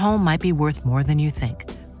 Your home might be worth more than you think.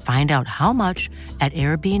 Find out how much at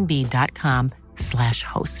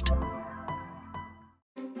airbnb.com/host.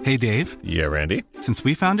 Hey, Dave. Yeah, Randy. Since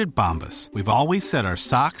we founded Bombas, we've always said our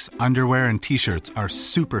socks, underwear, and T-shirts are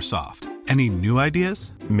super soft. Any new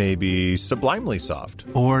ideas? Maybe sublimely soft.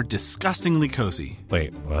 Or disgustingly cozy.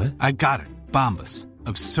 Wait, what? I got it. Bombas.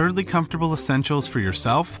 Absurdly comfortable essentials for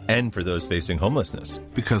yourself and for those facing homelessness.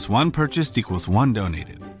 Because one purchased equals one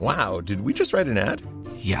donated. Wow, did we just write an ad?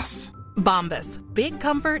 Yes. Bombas. Big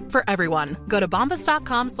comfort for everyone. Go to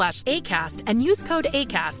bombas.com/ACAST and use code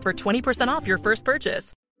ACAST for 20% off your first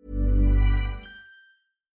purchase.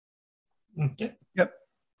 Okay. Yep.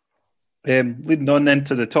 Leading on then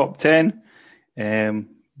to the top 10.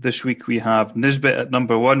 This week we have Nisbet at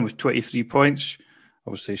number 1 with 23 points.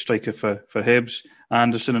 Obviously a striker for Hibs.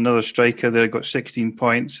 Anderson, another striker there, got 16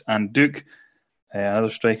 points. And Duke, another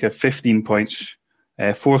striker, 15 points.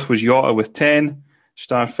 Fourth was Jota with 10.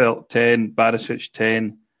 Starfelt 10. Barisic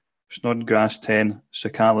 10. Snodgrass 10.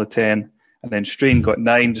 Sakala 10. And then Strain got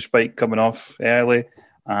 9 despite coming off early.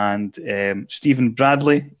 And Stephen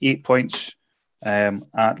Bradley, 8 points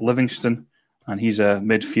at Livingston. And he's a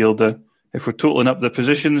midfielder. If we're totaling up the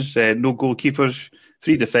positions, no goalkeepers,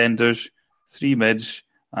 3 defenders, 3 mids,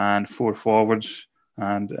 and 4 forwards.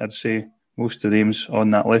 And I'd say most of the names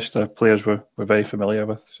on that list are players we're very familiar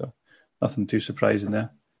with. So nothing too surprising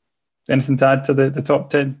there. Anything to add to the top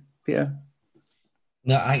 10, Peter?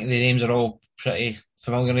 No, I think the names are all pretty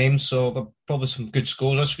familiar names, so there are probably some good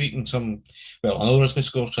scores this week and some, well, I know there's good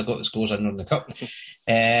scores because I got the scores in on the cup.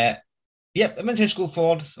 Yep, I'm interested to go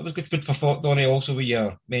forward. It was good food for thought, Donnie, also with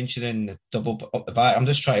your mentioning the double up the back. I'm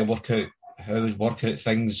just trying to work out how we'd work out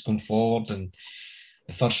things going forward and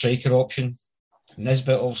the third striker option.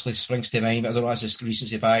 Nisbet obviously springs to mind, but I don't know, that's just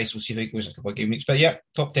recency bias. We'll see how it goes in a couple of game weeks. But yeah,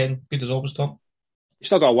 top 10, good as always, Tom. You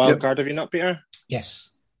still got a wild card, have you not, Peter?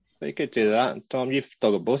 Yes. So you could do that. Tom, you've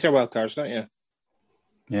still got both your wild cards, don't you?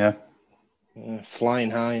 Yeah. Flying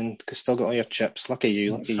high and still got all your chips. Lucky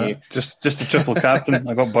you. Just a triple captain.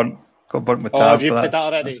 I got burnt with tab. Have you played that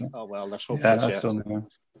already? Oh, well, let's hope for that's the only one.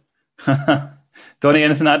 Donnie,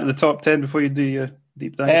 anything to add to the top 10 before you do your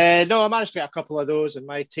deep dive? No, I managed to get a couple of those in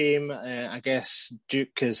my team. I guess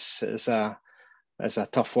Duke is a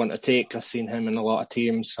tough one to take. I've seen him in a lot of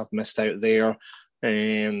teams. I've missed out there.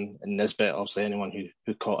 And Nisbet, obviously, anyone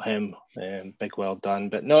who caught him, big well done.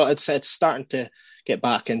 But no, it's starting to get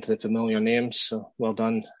back into the familiar names. So well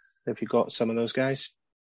done if you got some of those guys.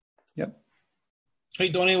 Yep.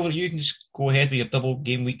 Right, Donnie, over you can just go ahead with your double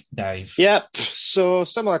game week dive. Yep. So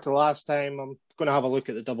similar to last time, I'm going to have a look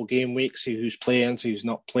at the double game week, see who's playing, see who's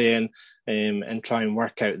not playing, and try and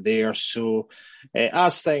work out there. So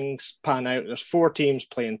as things pan out, there's 4 teams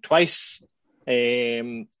playing twice.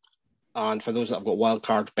 And for those that have got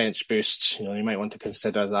wildcard bench boosts, you might want to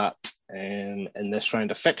consider that in this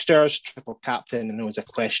round of fixtures. Triple captain, I know is a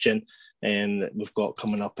question that we've got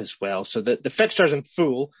coming up as well. So the fixtures in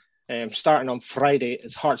full, starting on Friday,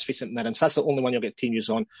 is Hearts v St Mirren. So that's the only one you'll get team news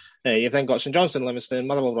on. You've then got St Johnstone, Livingston,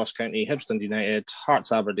 Motherwell, Ross County, Hibs, Dundee United,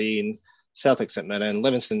 Hearts, Aberdeen, Celtic, St Mirren,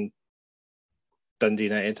 Livingston, Dundee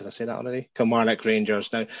United, did I say that already? Kilmarnock,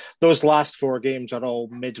 Rangers. Now, those last 4 games are all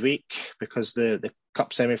midweek because the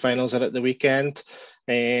Cup semi-finals are at the weekend.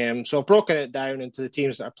 So I've broken it down into the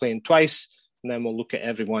teams that are playing twice, and then we'll look at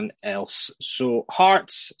everyone else. So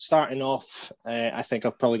Hearts, starting off, I think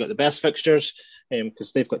I've probably got the best fixtures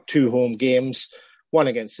because they've got 2 home games, one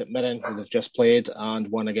against St Mirren, who they've just played, and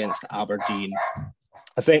one against Aberdeen.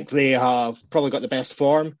 I think they have probably got the best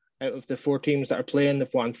form out of the 4 teams that are playing.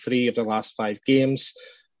 They've won 3 of the last 5 games.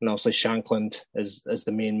 And obviously Shankland is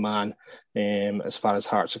the main man as far as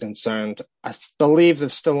Hearts are concerned. I believe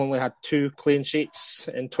they've still only had 2 clean sheets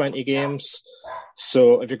in 20 games.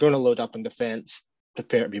 So if you're going to load up in defence,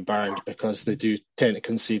 prepare to be burned because they do tend to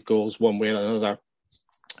concede goals one way or another.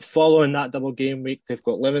 Following that double game week, they've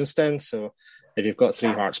got Livingston. So if you've got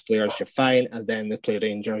 3 Hearts players, you're fine. And then they play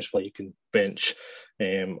Rangers where you can bench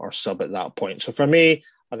or sub at that point. So for me,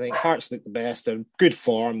 I think Hearts look the best. They're in good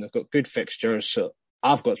form. They've got good fixtures. So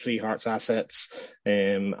I've got 3 Hearts assets,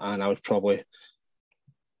 and I would probably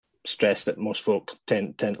stress that most folk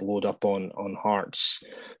tend to load up on Hearts.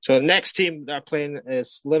 So the next team they're playing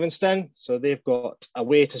is Livingston. So they've got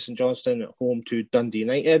away to St Johnstone, at home to Dundee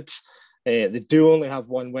United. They do only have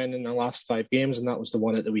 1 win in the last 5 games, and that was the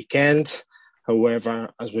one at the weekend. However,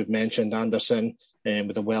 as we've mentioned, Anderson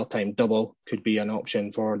with a well-timed double could be an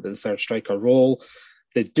option for the third striker role.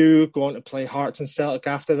 They do go on to play Hearts and Celtic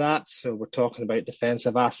after that, so we're talking about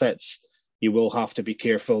defensive assets. You will have to be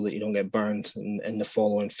careful that you don't get burned in the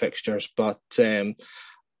following fixtures, but they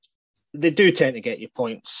do tend to get you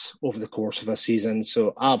points over the course of a season.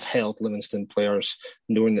 So I've held Livingston players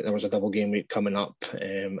knowing that there was a double game week coming up,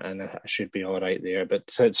 and I should be all right there.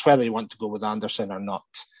 But it's whether you want to go with Anderson or not.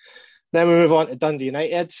 Then we move on to Dundee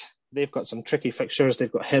United. They've got some tricky fixtures.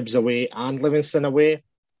 They've got Hibs away and Livingston away.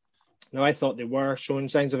 Now, I thought they were showing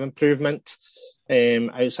signs of improvement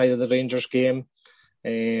outside of the Rangers game.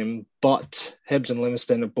 But Hibs and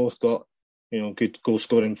Livingston have both got, good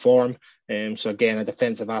goal-scoring form. So again, a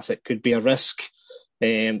defensive asset could be a risk.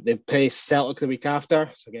 They play Celtic the week after.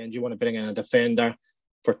 So again, do you want to bring in a defender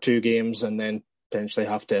for 2 games and then potentially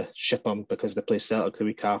have to ship them because they play Celtic the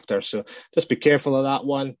week after? So just be careful of that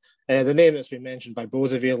one. The name that's been mentioned by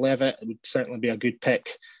both of you, Levitt, would certainly be a good pick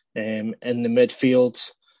in the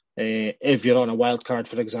midfield. If you're on a wild card,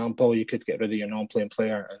 for example, you could get rid of your non-playing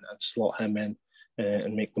player and slot him in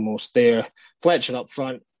and make the most there. Fletcher up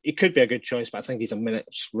front, he could be a good choice, but I think he's a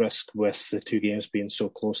minute's risk with the 2 games being so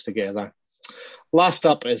close together. Last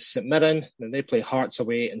up is St Mirren, and they play Hearts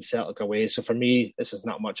away and Celtic away. So for me, this is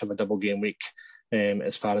not much of a double game week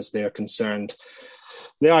as far as they're concerned.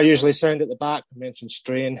 They are usually sound at the back. I mentioned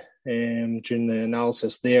Strain during the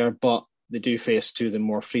analysis there, but they do face 2 of the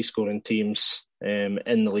more free-scoring teams in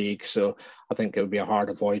the league. So I think it would be a hard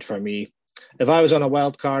avoid for me. If I was on a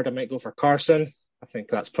wild card, I might go for Carson. I think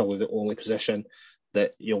that's probably the only position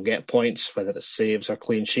that you'll get points, whether it's saves or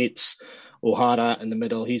clean sheets. O'Hara in the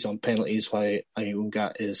middle, he's on penalties while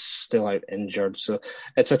Ayunga is still out injured. So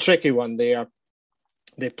it's a tricky one there.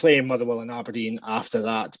 They play Motherwell and Aberdeen after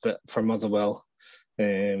that, but for Motherwell,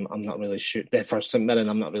 I'm not really sure. For St Mirren,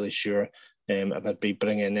 I'm not really sure if I'd be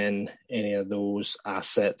bringing in any of those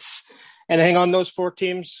assets. Anything on those 4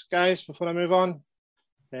 teams, guys, before I move on?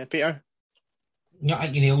 Peter? Yeah, I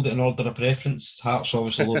think you nailed it in order of preference. Hearts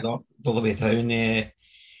obviously load up all the way down.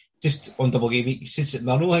 Just on double game week, since St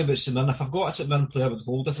Mirren, about St Mirren, if I've got a St Mirren player, I would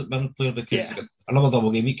hold a St Mirren player because they've got another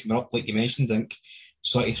double game week coming up, like you mentioned. I think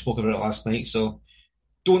Sotty spoke about it last night. So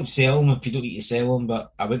don't sell them if you don't need to sell them,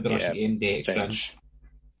 but I wouldn't be rushing to MD extra.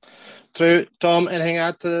 True. Tom, anything to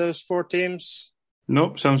add to those 4 teams?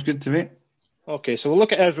 Nope, sounds good to me. Okay, so we'll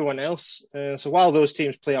look at everyone else. So while those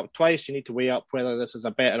teams play up twice, you need to weigh up whether this is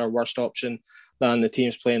a better or worse option than the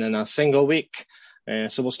teams playing in a single week.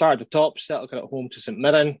 So we'll start at the top. Celtic at home to St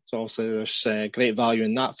Mirren. So obviously there's great value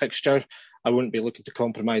in that fixture. I wouldn't be looking to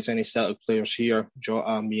compromise any Celtic players here.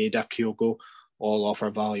 Jota, Maeda, Kyogo all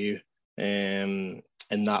offer value in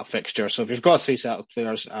that fixture. So if you've got 3 Celtic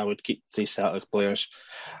players, I would keep 3 Celtic players.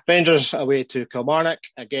 Rangers away to Kilmarnock.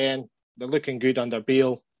 Again, they're looking good under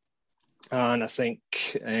Beale. And I think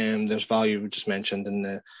there's value, we just mentioned in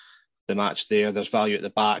the match there. There's value at the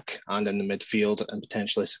back and in the midfield and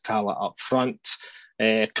potentially Sakala up front.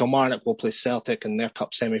 Kilmarnock will play Celtic in their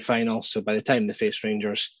cup semi-final. So by the time they face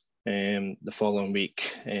Rangers the following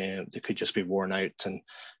week, they could just be worn out. And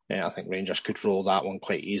I think Rangers could roll that one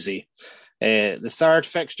quite easy. The third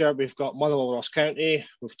fixture, we've got Motherwell Ross County.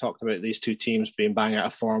 We've talked about these 2 teams being bang out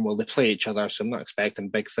of form. Well, they play each other, so I'm not expecting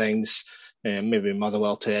big things. Maybe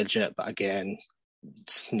Motherwell to edge it, but again,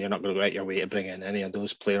 you're not going to go out your way to bring in any of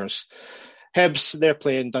those players. Hibs, they're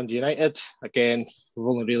playing Dundee United. Again, we've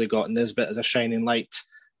only really got Nisbet as a shining light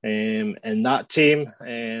in that team.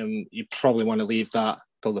 You probably want to leave that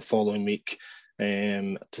till the following week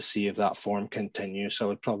to see if that form continues. So I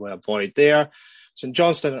would probably avoid there. St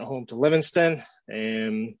Johnstone at home to Livingston.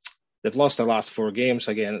 They've lost their last 4 games.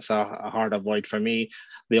 Again, it's a hard avoid for me.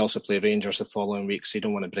 They also play Rangers the following week, so you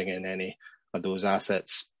don't want to bring in any of those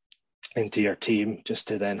assets into your team just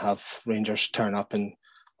to then have Rangers turn up and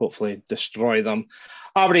hopefully destroy them.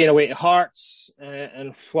 Aberdeen away to Hearts.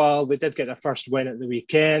 And while they did get their first win at the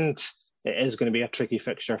weekend, it is going to be a tricky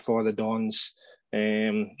fixture for the Dons.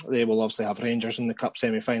 They will obviously have Rangers in the Cup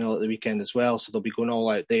semi-final at the weekend as well, so they'll be going all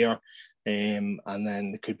out there. And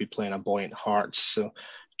then they could be playing a buoyant Hearts. So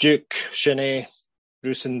Duke, Shinnie,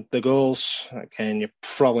 Rusin, the goals. Again, you're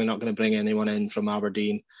probably not going to bring anyone in from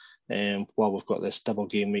Aberdeen while we've got this double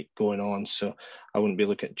game week going on. So I wouldn't be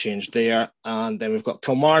looking at change there. And then we've got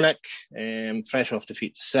Kilmarnock, fresh off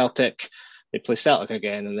defeat to Celtic. They play Celtic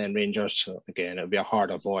again and then Rangers. So again, it would be a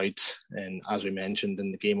hard avoid. And as we mentioned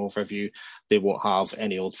in the game overview, they won't have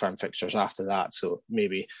any Old Firm fixtures after that. So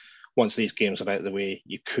maybe once these games are out of the way,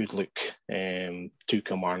 you could look to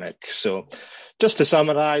Kilmarnock. So just to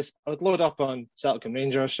summarise, I would load up on Celtic and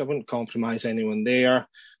Rangers. I wouldn't compromise anyone there.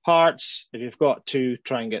 Hearts, if you've got 2,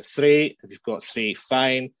 try and get 3. If you've got 3,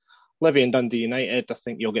 fine. Livy and Dundee United, I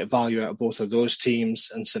think you'll get value out of both of those teams.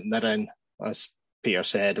 And St Mirren, as Peter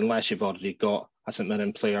said, unless you've already got a St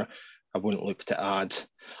Mirren player, I wouldn't look to add.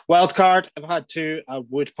 Wildcard, if I had 2, I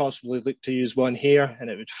would possibly look to use one here and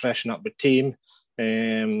it would freshen up the team.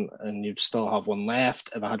 And you'd still have one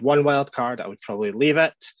left. If I had 1 wild card, I would probably leave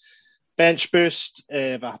it. Bench boost,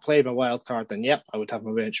 if I played my wild card, then yep, I would have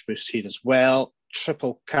my bench boost here as well.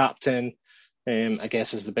 Triple captain, I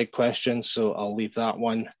guess, is the big question, so I'll leave that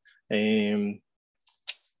one. And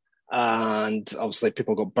obviously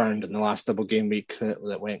people got burned in the last double game week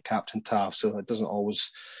that went Captain Taff, so it doesn't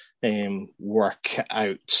always work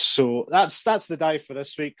out. So that's the dive for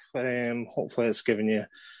this week. Hopefully it's given you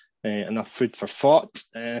enough food for thought.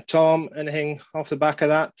 Tom, anything off the back of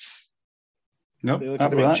that? Nope. Looking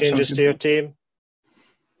to make changes to your team?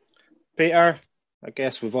 Peter, I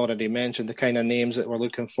guess we've already mentioned the kind of names that we're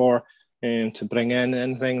looking for to bring in.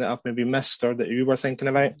 Anything that I've maybe missed or that you were thinking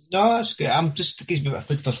about? No, that's good. I'm just gives me a bit of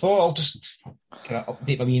food for thought. I'll just kind of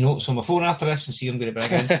update my wee notes on my phone after this and see what I'm going to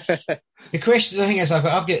bring in. The thing is, I've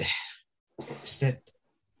got it's the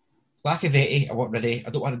lack of 80. I want ready. I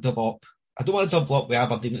don't want to double up. I don't want to double up with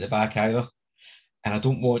Aberdeen at the back either, and I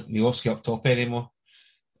don't want Miovski up top anymore.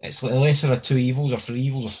 It's like the lesser of 2 evils or 3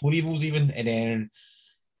 evils or 4 evils even, and then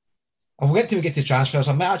I'll get to transfers.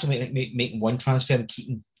 I might actually making one transfer and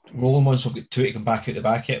keeping rolling one, so I've got 2 to come back out the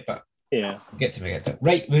back it. But yeah, I'll get to it.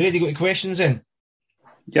 Right, we're ready to go to questions then.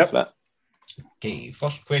 Yep. Okay,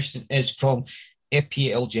 first question is from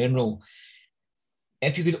FPL General.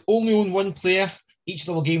 If you could only own one player each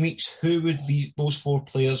double game weeks, who would those 4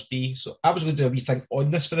 players be? So I was going to do a wee thing on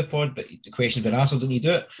this for the pod, but the question's been asked, so I don't need to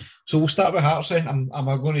do it. So we'll start with Hearts then. I'm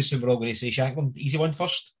going to assume we're all going to say Shankland. Easy one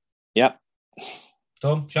first. Yep.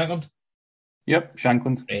 Tom, Shankland? Yep,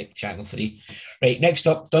 Shankland. Right, Shankland 3. Right, next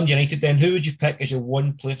up, Dundee United then. Who would you pick as your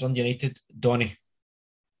one player for Dundee United? Donny?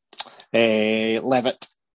 Levitt.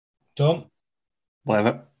 Tom?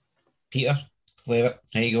 Levitt. Peter? Levitt.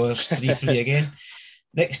 There you go, there's 3-3 again.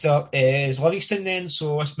 Next up is Livingston then,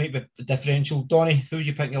 so this might be a differential. Donny, who would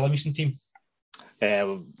you pick in the Livingston team?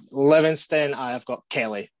 Livingston, I've got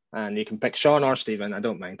Kelly, and you can pick Sean or Stephen, I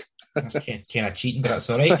don't mind. That's kind of cheating, but that's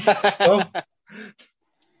all right. Tom?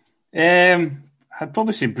 I'd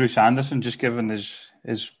probably say Bruce Anderson, just given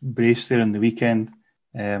his brace there on the weekend.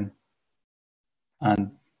 And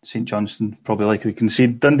St Johnstone probably like we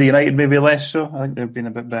concede. Dundee United maybe less so. I think they've been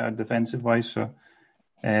a bit better defensive-wise, so...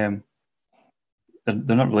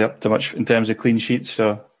 They're not really up to much in terms of clean sheets,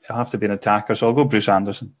 so it'll have to be an attacker. So I'll go Bruce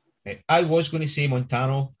Anderson. I was going to say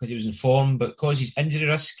Montano because he was in form, but because he's injury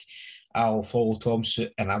risk, I'll follow Tom's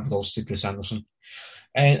suit and I would also say Bruce Anderson.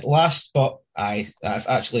 And last, but I've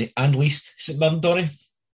actually and least, St Mirren, Donny.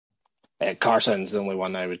 Carson's the only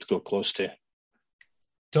one I would go close to.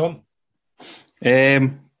 Tom?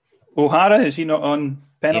 O'Hara, is he not on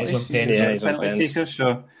penalties? He's on penalty taker,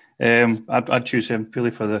 so I'd choose him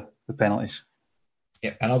purely for the penalties.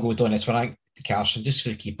 Yeah, and I'll go with on this one. I think Carson, just for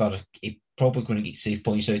the keeper, he's probably going to get save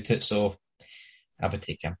points out of it, so I would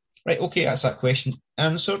take him. Right, okay, that's that question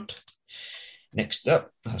answered. Next up,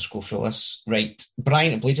 let's go through this. Right,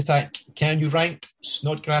 Brian at Blaze Attack. Can you rank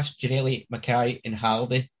Snodgrass, Ginelli, Mackay, and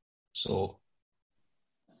Halliday? So,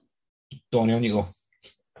 Donny, on you go.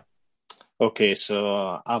 Okay,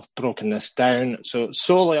 so I've broken this down. So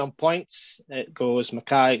solely on points, it goes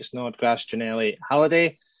Mackay, Snodgrass, Ginelli,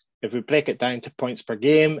 Halliday. If we break it down to points per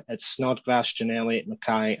game, it's Snodgrass, Ginelli,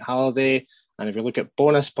 Mackay, Halliday. And if you look at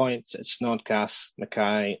bonus points, it's Snodgrass,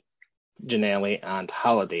 Mackay, Ginelli, and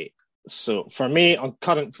Halliday. So for me, on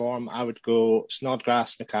current form, I would go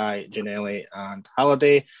Snodgrass, Mackay, Ginelli, and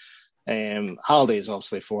Halliday. Halliday is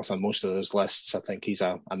obviously fourth on most of those lists. I think he's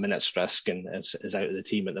a minute's risk and is out of the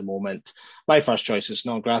team at the moment. My first choice is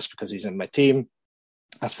Snodgrass because he's in my team.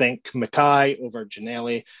 I think Mackay over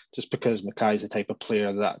Ginelli, just because Mackay is the type of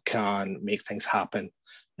player that can make things happen,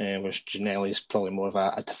 whereas Ginelli is probably more of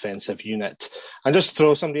a defensive unit. And just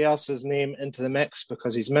throw somebody else's name into the mix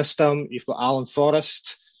because he's missed him. You've got Alan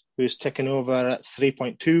Forrest, who's ticking over at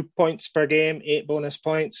 3.2 points per game, 8 bonus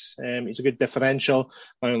points. He's a good differential.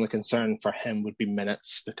 My only concern for him would be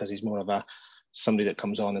minutes because he's more of somebody that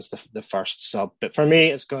comes on as the first sub. But for me,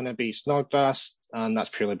 it's going to be Snodgrass, and that's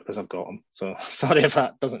purely because I've got him. So sorry if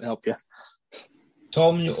that doesn't help you.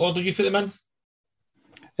 Tom, what order you put them in?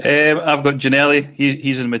 I've got Ginelli.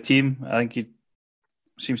 He's in my team. I think he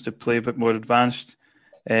seems to play a bit more advanced.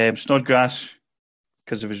 Snodgrass,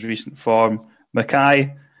 because of his recent form.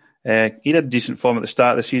 Mackay, he had decent form at the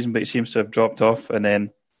start of the season, but he seems to have dropped off. And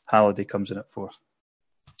then Halliday comes in at fourth.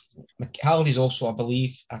 Halliday's also, I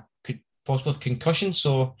believe, possible concussion,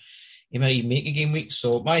 so he might even make a game week.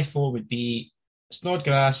 So my 4 would be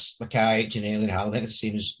Snodgrass, Mackay, Ginelli, and Halliday. It's the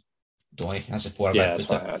same as Donny. That's the 4 I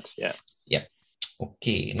had. Yeah. Yep.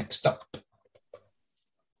 Okay, next up.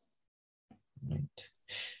 Right.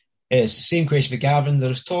 It's the same question for Gavin.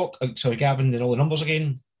 There's talk, Gavin, and all the numbers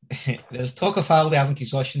again. There's talk of Halliday having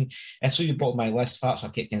concussion. If so, you bottom my list, perhaps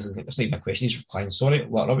I'll keep That's not even my question. He's replying, sorry, a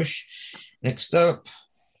lot of rubbish. Next up.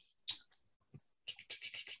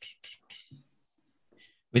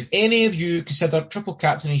 Would any of you consider triple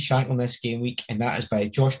captaining Shankland this game week? And that is by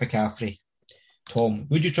Josh McCaffrey. Tom,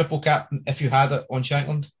 would you triple captain if you had it on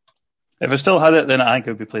Shankland? If I still had it, then I think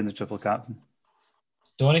I would be playing the triple captain.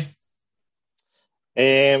 Donny?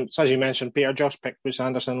 So as you mentioned, Peter, Josh picked Bruce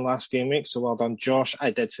Anderson last game week, so well done, Josh.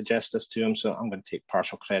 I did suggest this to him, so I'm going to take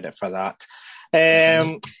partial credit for that.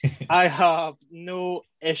 I have no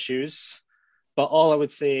issues, but all I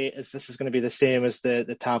would say is this is going to be the same as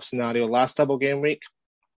the Tav scenario last double game week.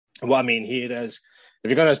 What I mean here is, if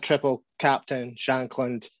you're going to triple captain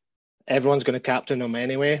Shankland, everyone's going to captain him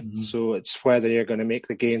anyway, so it's whether you're going to make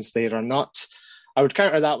the gains there or not. I would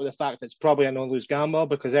counter that with the fact that it's probably a no-lose gamble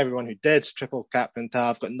because everyone who did triple captain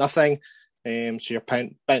Tav got nothing. So you're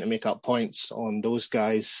bound to make up points on those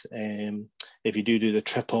guys. If you do the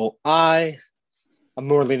triple, I'm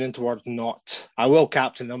more leaning towards not. I will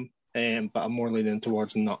captain them, but I'm more leaning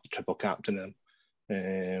towards not triple captain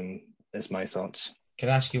them. Is my thoughts. Can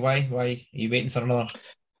I ask you why? Why are you waiting for another?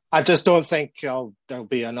 I just don't think there'll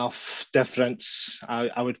be enough difference.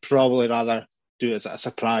 I would probably rather do it as a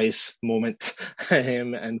surprise moment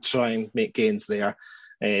and try and make gains there.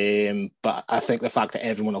 But I think the fact that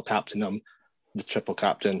everyone will captain him, the triple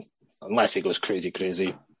captain, unless he goes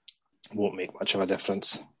crazy, won't make much of a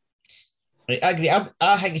difference. Right, I agree.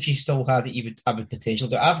 I think if you still had it, I would potentially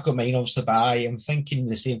do it. I've got mine obviously, but I am thinking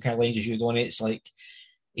the same kind of lines as you on it. It's like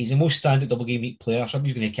he's the most standard double game week player.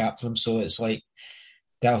 Somebody's going to captain him, so it's like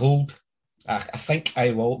that hold. I think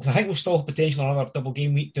I will. I think we'll still have potential another double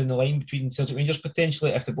game week down the line between Celtic Rangers potentially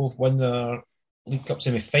if they both win their League Cup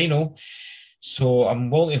semi-final. So I'm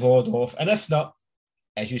willing to hold off. And if not,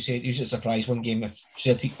 as you said, use it as a surprise one game if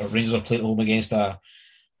Celtic or Rangers are playing at home against a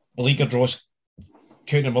league or draws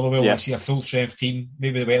counter Motherwell. I see a full strength team.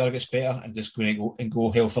 Maybe the weather gets better and just going to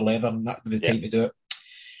go hell for leather, and that'd be the time to do it.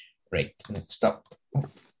 Right, next up.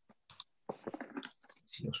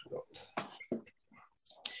 See what we got.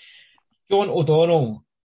 John O'Donnell,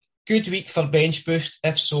 good week for bench boost.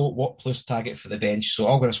 If so, what plus target for the bench? So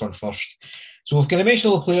I'll go this one first. So we've kind of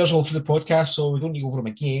mentioned all the players all for the podcast, so we don't need to go over them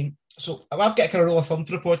again. So I've got a kind of rule of thumb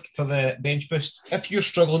for the bench boost. If you're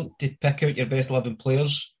struggling to pick out your best 11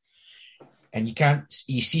 players and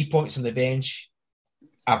you see points on the bench,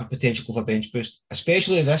 I would potentially go for bench boost.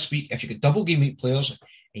 Especially this week, if you've got double game week players and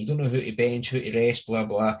you don't know who to bench, who to rest, blah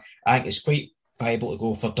blah. I think it's quite viable to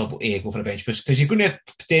go for a bench boost because you're going to have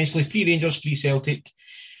potentially 3 Rangers, 3 Celtic,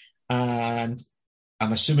 and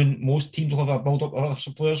I'm assuming most teams will have a build up of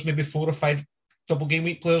other players, maybe 4 or 5 double game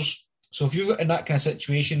week players. So if you're in that kind of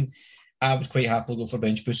situation, I would quite happily go for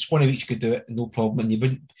bench boosts. One of each could do it, no problem, and you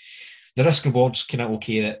wouldn't. The risk reward's kind of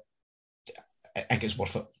okay. That I think it's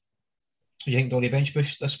worth it. Do you think Donny bench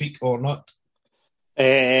boost this week or not?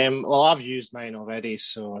 Well, I've used mine already,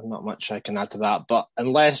 so not much I can add to that. But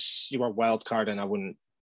unless you were wildcarding, I wouldn't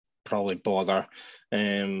probably bother.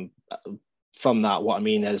 From that, what I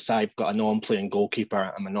mean is I've got a non-playing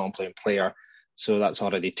goalkeeper and a non-playing player, so that's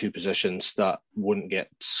already 2 positions that wouldn't get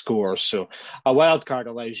scores. So a wildcard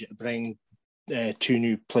allows you to bring 2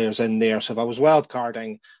 new players in there. So if I was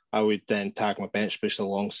wildcarding, I would then tag my bench boost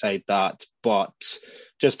alongside that. But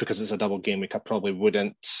just because it's a double game week, I probably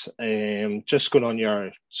wouldn't. Just going on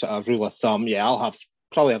your sort of rule of thumb, I'll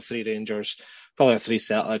probably have 3 Rangers, probably have 3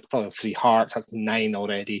 Celtic, probably have 3 Hearts. That's 9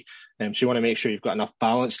 already. So you want to make sure you've got enough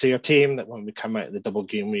balance to your team that when we come out of the double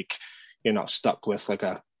game week, you're not stuck with like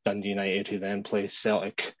a Dundee United who then play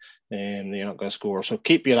Celtic and you're not going to score. So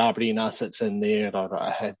keep your Aberdeen assets in there or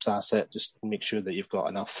a Hibs asset. Just make sure that you've got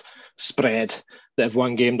enough spread that if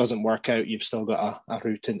one game doesn't work out, you've still got a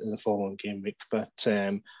route into the following game week. But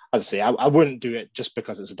as I say, I wouldn't do it just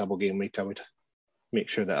because it's a double game week. I would make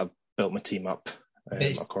sure that I've built my team up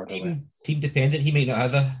accordingly. Team dependent. He might not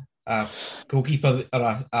have a goalkeeper or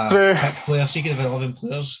a pick player, so you could have 11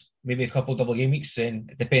 players. Maybe a couple of double game weeks, then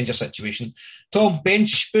it depends your situation. Tom,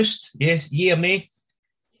 bench boost, yeah or nay?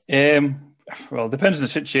 Well, it depends on the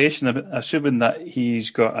situation. Assuming that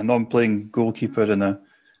he's got a non-playing goalkeeper and a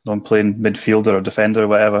non-playing midfielder or defender or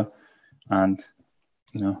whatever, and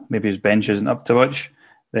maybe his bench isn't up to much,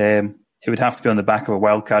 it would have to be on the back of a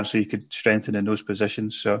wild card so you could strengthen in those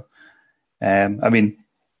positions. So, I mean,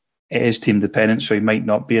 it is team dependent, so he might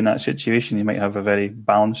not be in that situation. He might have a very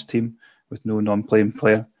balanced team with no non-playing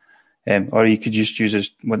player. Or you could just use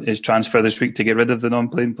his transfer this week to get rid of the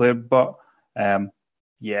non-playing player. But, I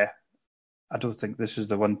don't think this is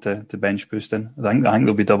the one to bench boost in. I think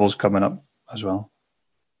there'll be doubles coming up as well.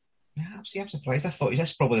 Yeah, I'm surprised. I thought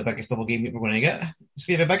that's probably the biggest double game week we're going to get. It's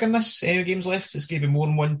going to be big in this. Any games left? It's going to be more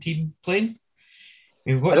than one team playing.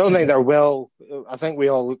 I don't think there will. I think we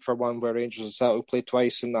all look for one where Rangers and Celtic play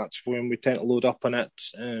twice, and that's when we tend to load up on it.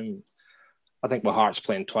 I think with Hearts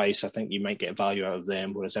playing twice, I think you might get value out of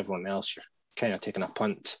them, whereas everyone else, you're kind of taking a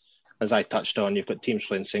punt. As I touched on, you've got teams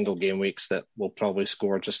playing single game weeks that will probably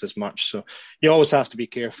score just as much. So you always have to be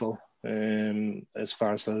careful as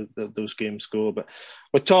far as those games go. But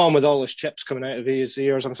with Tom, with all his chips coming out of his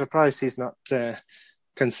ears, I'm surprised he's not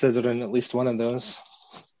considering at least one of those.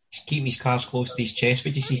 Just keep his cards close to his chest.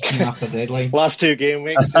 But you see his team after the deadline. Last 2 game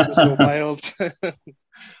weeks, they just go wild.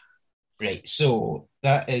 Right, so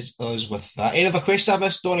that is us with that. Any other questions I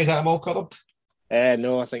missed, Donnie? Is that them all covered?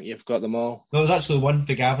 No, I think you've got them all. No, there's actually one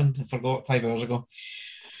for Gavin. I forgot 5 hours ago.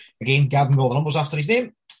 Again, Gavin got all the numbers after his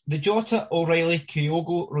name. The Jota, O'Reilly,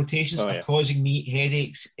 Kyogo rotations are causing me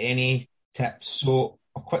headaches. Any tips? So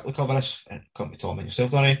I'll quickly cover this. Come to Tom and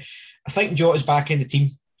yourself, Donnie. I think Jota's back in the team,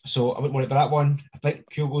 so I wouldn't worry about that one. I think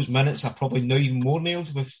Kyogo's minutes are probably now even more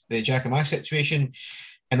nailed with the Giacomo situation.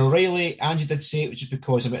 And O'Reilly, Angie did say it, which is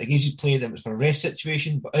because of the games he played, it was for a rest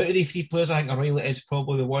situation. But out of the 3 players, I think O'Reilly is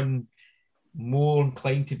probably the one more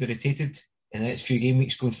inclined to be rotated in the next few game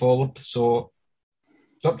weeks going forward. So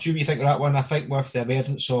it's up to you what you think of that one. I think with the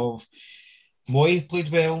emergence of Moy played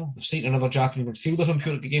well. We've seen another Japanese midfielder, I'm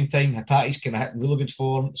sure, at game time. Hatate's kind of hitting really good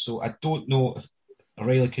form. So I don't know if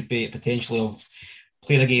O'Reilly could be potentially of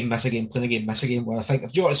playing a game, miss a game, playing a game, miss a game. Well, I think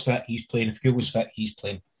if Jota's fit, he's playing. If Kyogo's fit, he's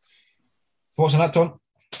playing. Thoughts on that, Tom?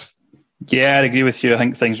 Yeah, I agree with you. I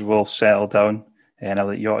think things will settle down now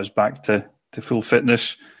that Jota's back to full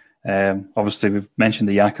fitness. Obviously, we've mentioned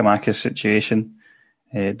the Giacomakis situation.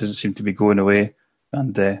 It doesn't seem to be going away.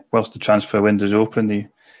 And whilst the transfer window's open,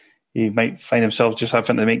 he might find himself just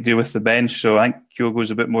having to make do with the bench. So I think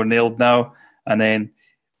Kyogo's a bit more nailed now. And then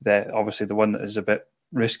obviously the one that is a bit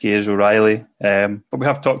risky is O'Reilly. But we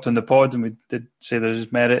have talked on the pod, and we did say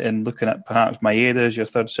there's merit in looking at perhaps Maeda as your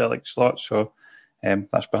third Celtic slot. So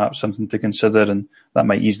that's perhaps something to consider, and that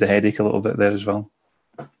might ease the headache a little bit there as well.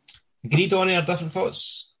 Agreed on our different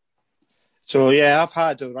thoughts? So, yeah, I've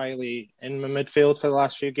had O'Reilly in my midfield for the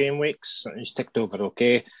last few game weeks, and he's ticked over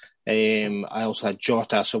okay. I also had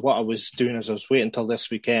Jota. So what I was doing is I was waiting until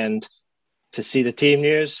this weekend to see the team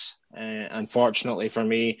news. Unfortunately for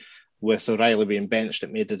me, with O'Reilly being benched,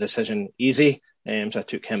 it made the decision easy. So I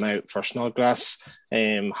took him out for Snodgrass.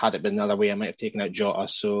 Had it been the other way, I might have taken out Jota.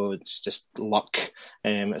 So it's just luck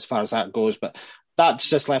as far as that goes. But that's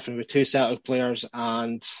just left me with 2 Celtic players.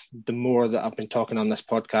 And the more that I've been talking on this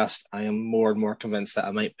podcast, I am more and more convinced that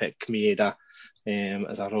I might pick Maeda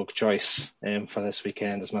as a rogue choice for this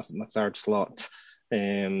weekend as my third slot.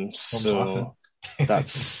 So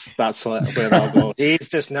that's where I'll go. He's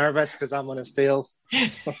just nervous because I'm on his tail.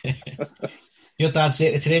 Your dad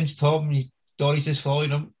set the trains, Tom. Donny's just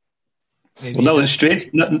following him. Well, now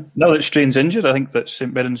that Strain's injured, I think that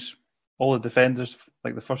St Mirren's, all the defenders,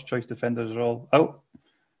 like the first choice defenders, are all out.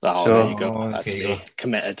 Oh, so, there you go. That's me.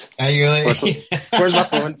 Committed. Are you really? Where's my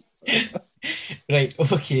phone? Right,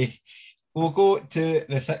 okay. We'll go to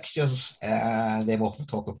the fixtures and then we'll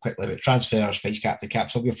talk quickly about transfers, vice-captain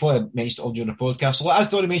caps. So we've probably mentioned it all during the podcast. So as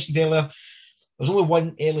Donny mentioned earlier, there's only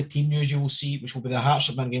one early team news you will see, which will be the Hearts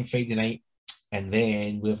game Friday night. And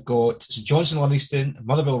then we've got St Johnstone, Livingston,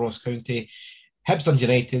 Motherwell, Ross County, Hibs, Dundee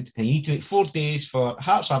United, and you need to wait 4 days for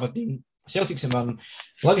Hearts, Aberdeen, Celtic, St Mirren,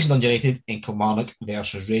 Livingston, Dundee United, and Kilmarnock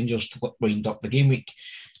versus Rangers to wind up the game week.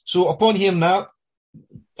 So upon hearing that,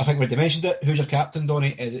 I think we already mentioned it. Who's your captain,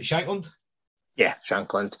 Donny? Is it Shankland? Yeah,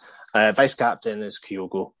 Shankland. Vice-captain is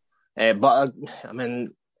Kyogo. But, I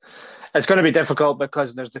mean, it's going to be difficult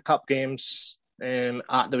because there's the cup games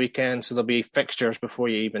at the weekend, so there'll be fixtures before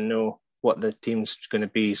you even know what the team's going to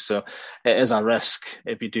be. So it is a risk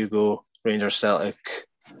if you do go Rangers, Celtic,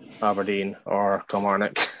 Aberdeen or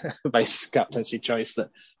Kilmarnock vice-captaincy choice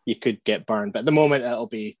that you could get burned. But at the moment, it'll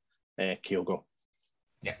be Kyogo.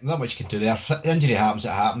 Yeah, not much you can do there. Injury happens, it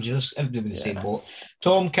happens. You're just everybody in the same boat.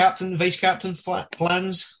 Tom, captain, vice-captain,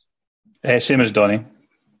 plans? Same as Donny.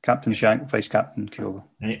 Captain Shank, vice-captain Kyogo.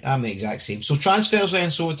 Right, I'm the exact same. So transfers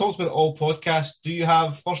then. So we talked about all podcasts. Do you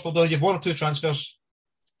have, first of all, Donny, you have 1 or 2 transfers?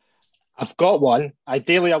 I've got 1.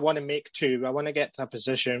 Ideally, I want to make 2. I want to get to a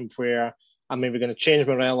position where I'm maybe going to change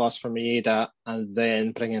Morelos for Maeda and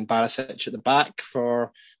then bring in Barisic at the back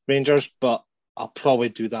for Rangers, but I'll probably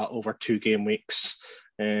do that over 2 game weeks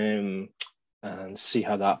and see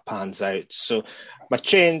how that pans out. So my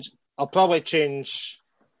change, I'll probably change.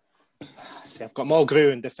 See, I've got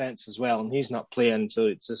Mulgrew in defence as well, and he's not playing, so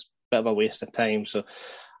it's just a bit of a waste of time. So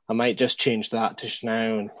I might just change that to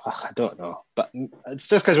Schnau, and I don't know. But it's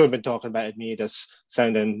just because we've been talking about it, Maeda's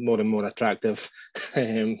sounding more and more attractive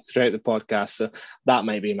throughout the podcast. So that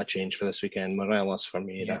might be my change for this weekend. Morelos for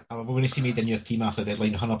Maeda. Yeah, we're going to see Maeda in your team after the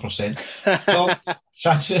deadline, 100%. So,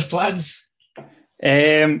 transfer plans?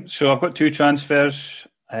 So I've got 2 transfers.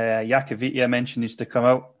 Iacovitti, I mentioned, needs to come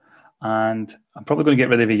out. And I'm probably going to get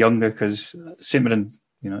rid of a younger because St Mirren,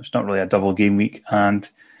 it's not really a double game week. And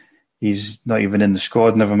he's not even in the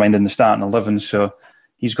squad, never mind in the starting 11, so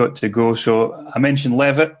he's got to go. So I mentioned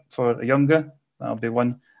Levitt for a younger, that'll be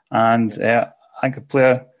one. And I think a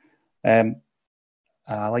player,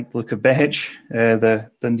 I like Luka Behic,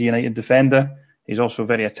 the Dundee United defender. He's also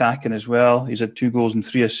very attacking as well. He's had 2 goals and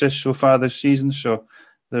 3 assists so far this season, so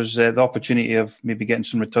there's the opportunity of maybe getting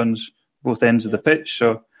some returns both ends of the pitch.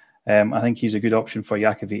 So I think he's a good option for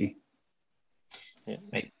Iacoviti. Yeah.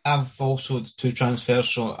 Right. I've also 2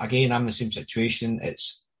 transfers, so again, I'm in the same situation.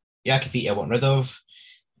 It's Iacoviti I want rid of,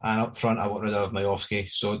 and up front I want rid of Majowski.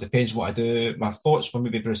 So it depends what I do. My thoughts were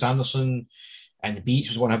maybe Bruce Anderson and the Beach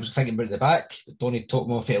was one I was thinking about at the back, but Donny talked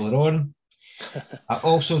me off it earlier on. I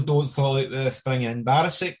also don't fall out with bringing in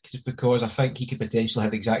Barisic, just because I think he could potentially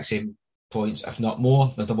have the exact same points, if not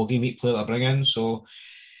more, the double game week player that I bring in. So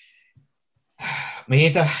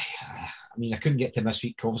Maeda, I mean, I couldn't get to him this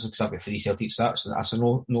week, obviously, because I've got 3 Celtic stats, and that's a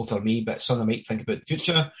no for me, but something I might think about in the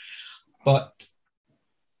future. But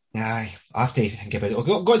I have to think about it.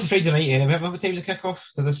 We'll go to Friday night anyway. How many times the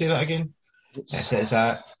kick-off? Did I say that again? It is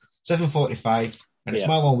at 7:45, and it's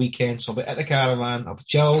my long weekend, so I'll be at the caravan, I'll be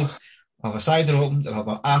chilled, I'll have a cider open, I'll have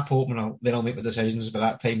an app open, then I'll make my decisions by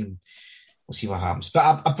that time, and we'll see what happens.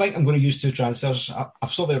 But I think I'm going to use 2 transfers.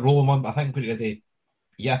 I've still got rolling one, but I think I'm going to do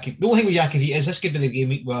Iacoviti. The only thing with Iacoviti is this could be the game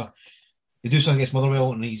week where they do something against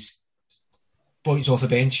Motherwell and he's points off the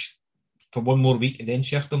bench for one more week and then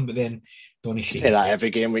shift him, but then Donny shakes. Say that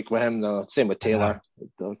every game week with him, though. Same with Taylor.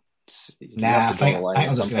 I think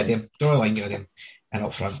I'll just get him. Draw a line, get him, and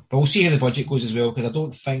up front. But we'll see how the budget goes as well, because I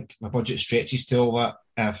don't think my budget stretches to all that.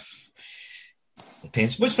 If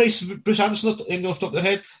depends. What's price Bruce Anderson in off the top of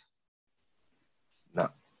their head? No.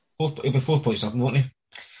 He'll be 4 points something, won't he?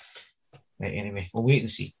 Right, anyway, we'll wait and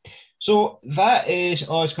see. So that is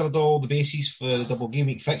us covered all the bases for the double game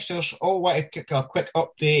week fixtures. I want to kick a quick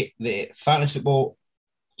update. The Fantasy Football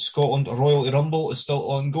Scotland Royal Rumble is still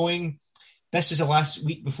ongoing. This is the last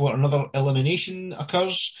week before another elimination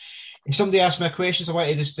occurs. If somebody asked me a question, so I want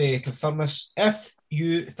to just confirm this. If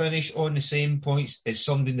you finish on the same points as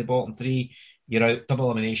somebody in the bottom 3, you're out. Double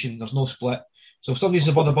elimination. There's no split. So if somebody's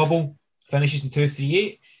above the bubble, finishes in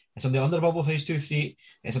 2-3-8, and somebody under the bubble finishes 2-3-8,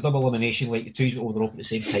 it's a double elimination, like the 2's over the rope at the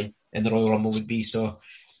same time in the Royal Rumble would be. So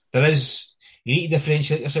you need to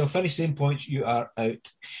differentiate yourself. Finish the same points, you are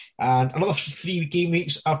out. And another 3 game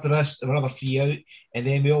weeks after this, there are another 3 out, and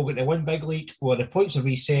then we all get to one big league where the points are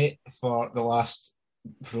reset for the last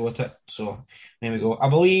throw at it. So there we go. I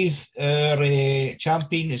believe our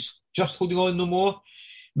champion is just holding on no more,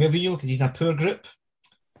 Melvinho, because he's in a poor group.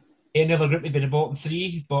 Any other group would be in the bottom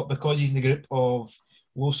 3, but because he's in the group of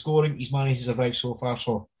low scoring, he's managed to survive so far,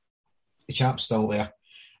 so the champ's still there.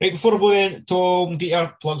 Right, before I go then, Tom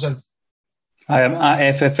Peter plugs in. I am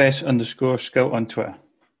at FFS_scout on Twitter.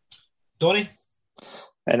 Donny?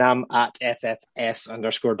 And I'm at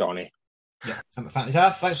FFS_Donny. Yeah, I'm at Fantasy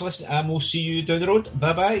Half. Thanks for listening, and we'll see you down the road.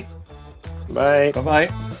 Bye-bye. Bye. Bye-bye.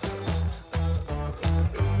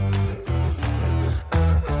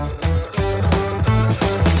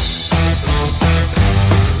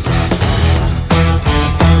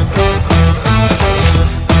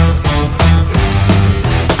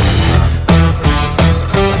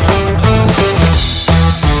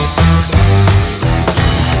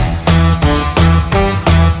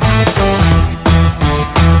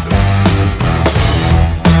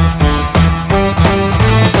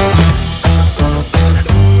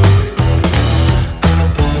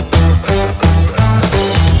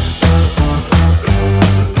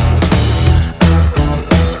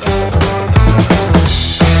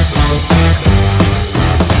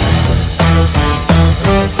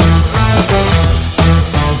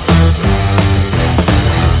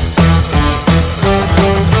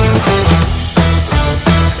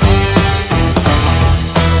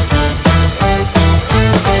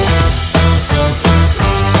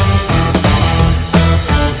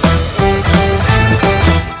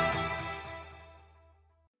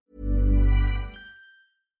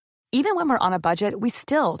 Even when we're on a budget, we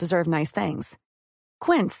still deserve nice things.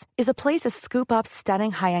 Quince is a place to scoop up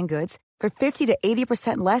stunning high-end goods for 50 to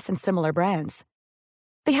 80% less than similar brands.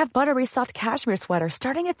 They have buttery soft cashmere sweaters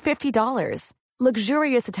starting at $50,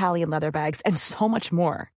 luxurious Italian leather bags, and so much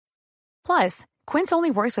more. Plus, Quince only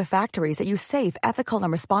works with factories that use safe, ethical,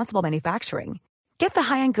 and responsible manufacturing. Get the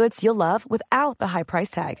high-end goods you'll love without the high price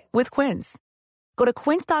tag with Quince. Go to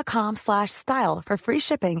quince.com/style for free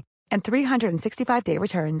shipping and 365-day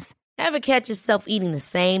returns. Ever catch yourself eating the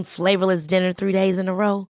same flavorless dinner 3 days in a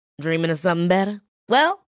row? Dreaming of something better?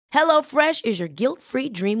 Well, HelloFresh is your guilt-free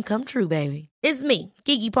dream come true, baby. It's me,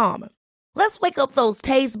 Keke Palmer. Let's wake up those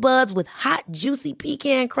taste buds with hot, juicy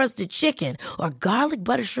pecan-crusted chicken or garlic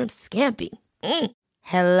butter shrimp scampi.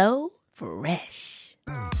 Hello Fresh.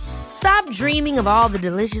 Stop dreaming of all the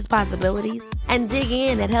delicious possibilities and dig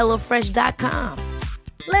in at HelloFresh.com.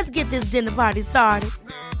 Let's get this dinner party started.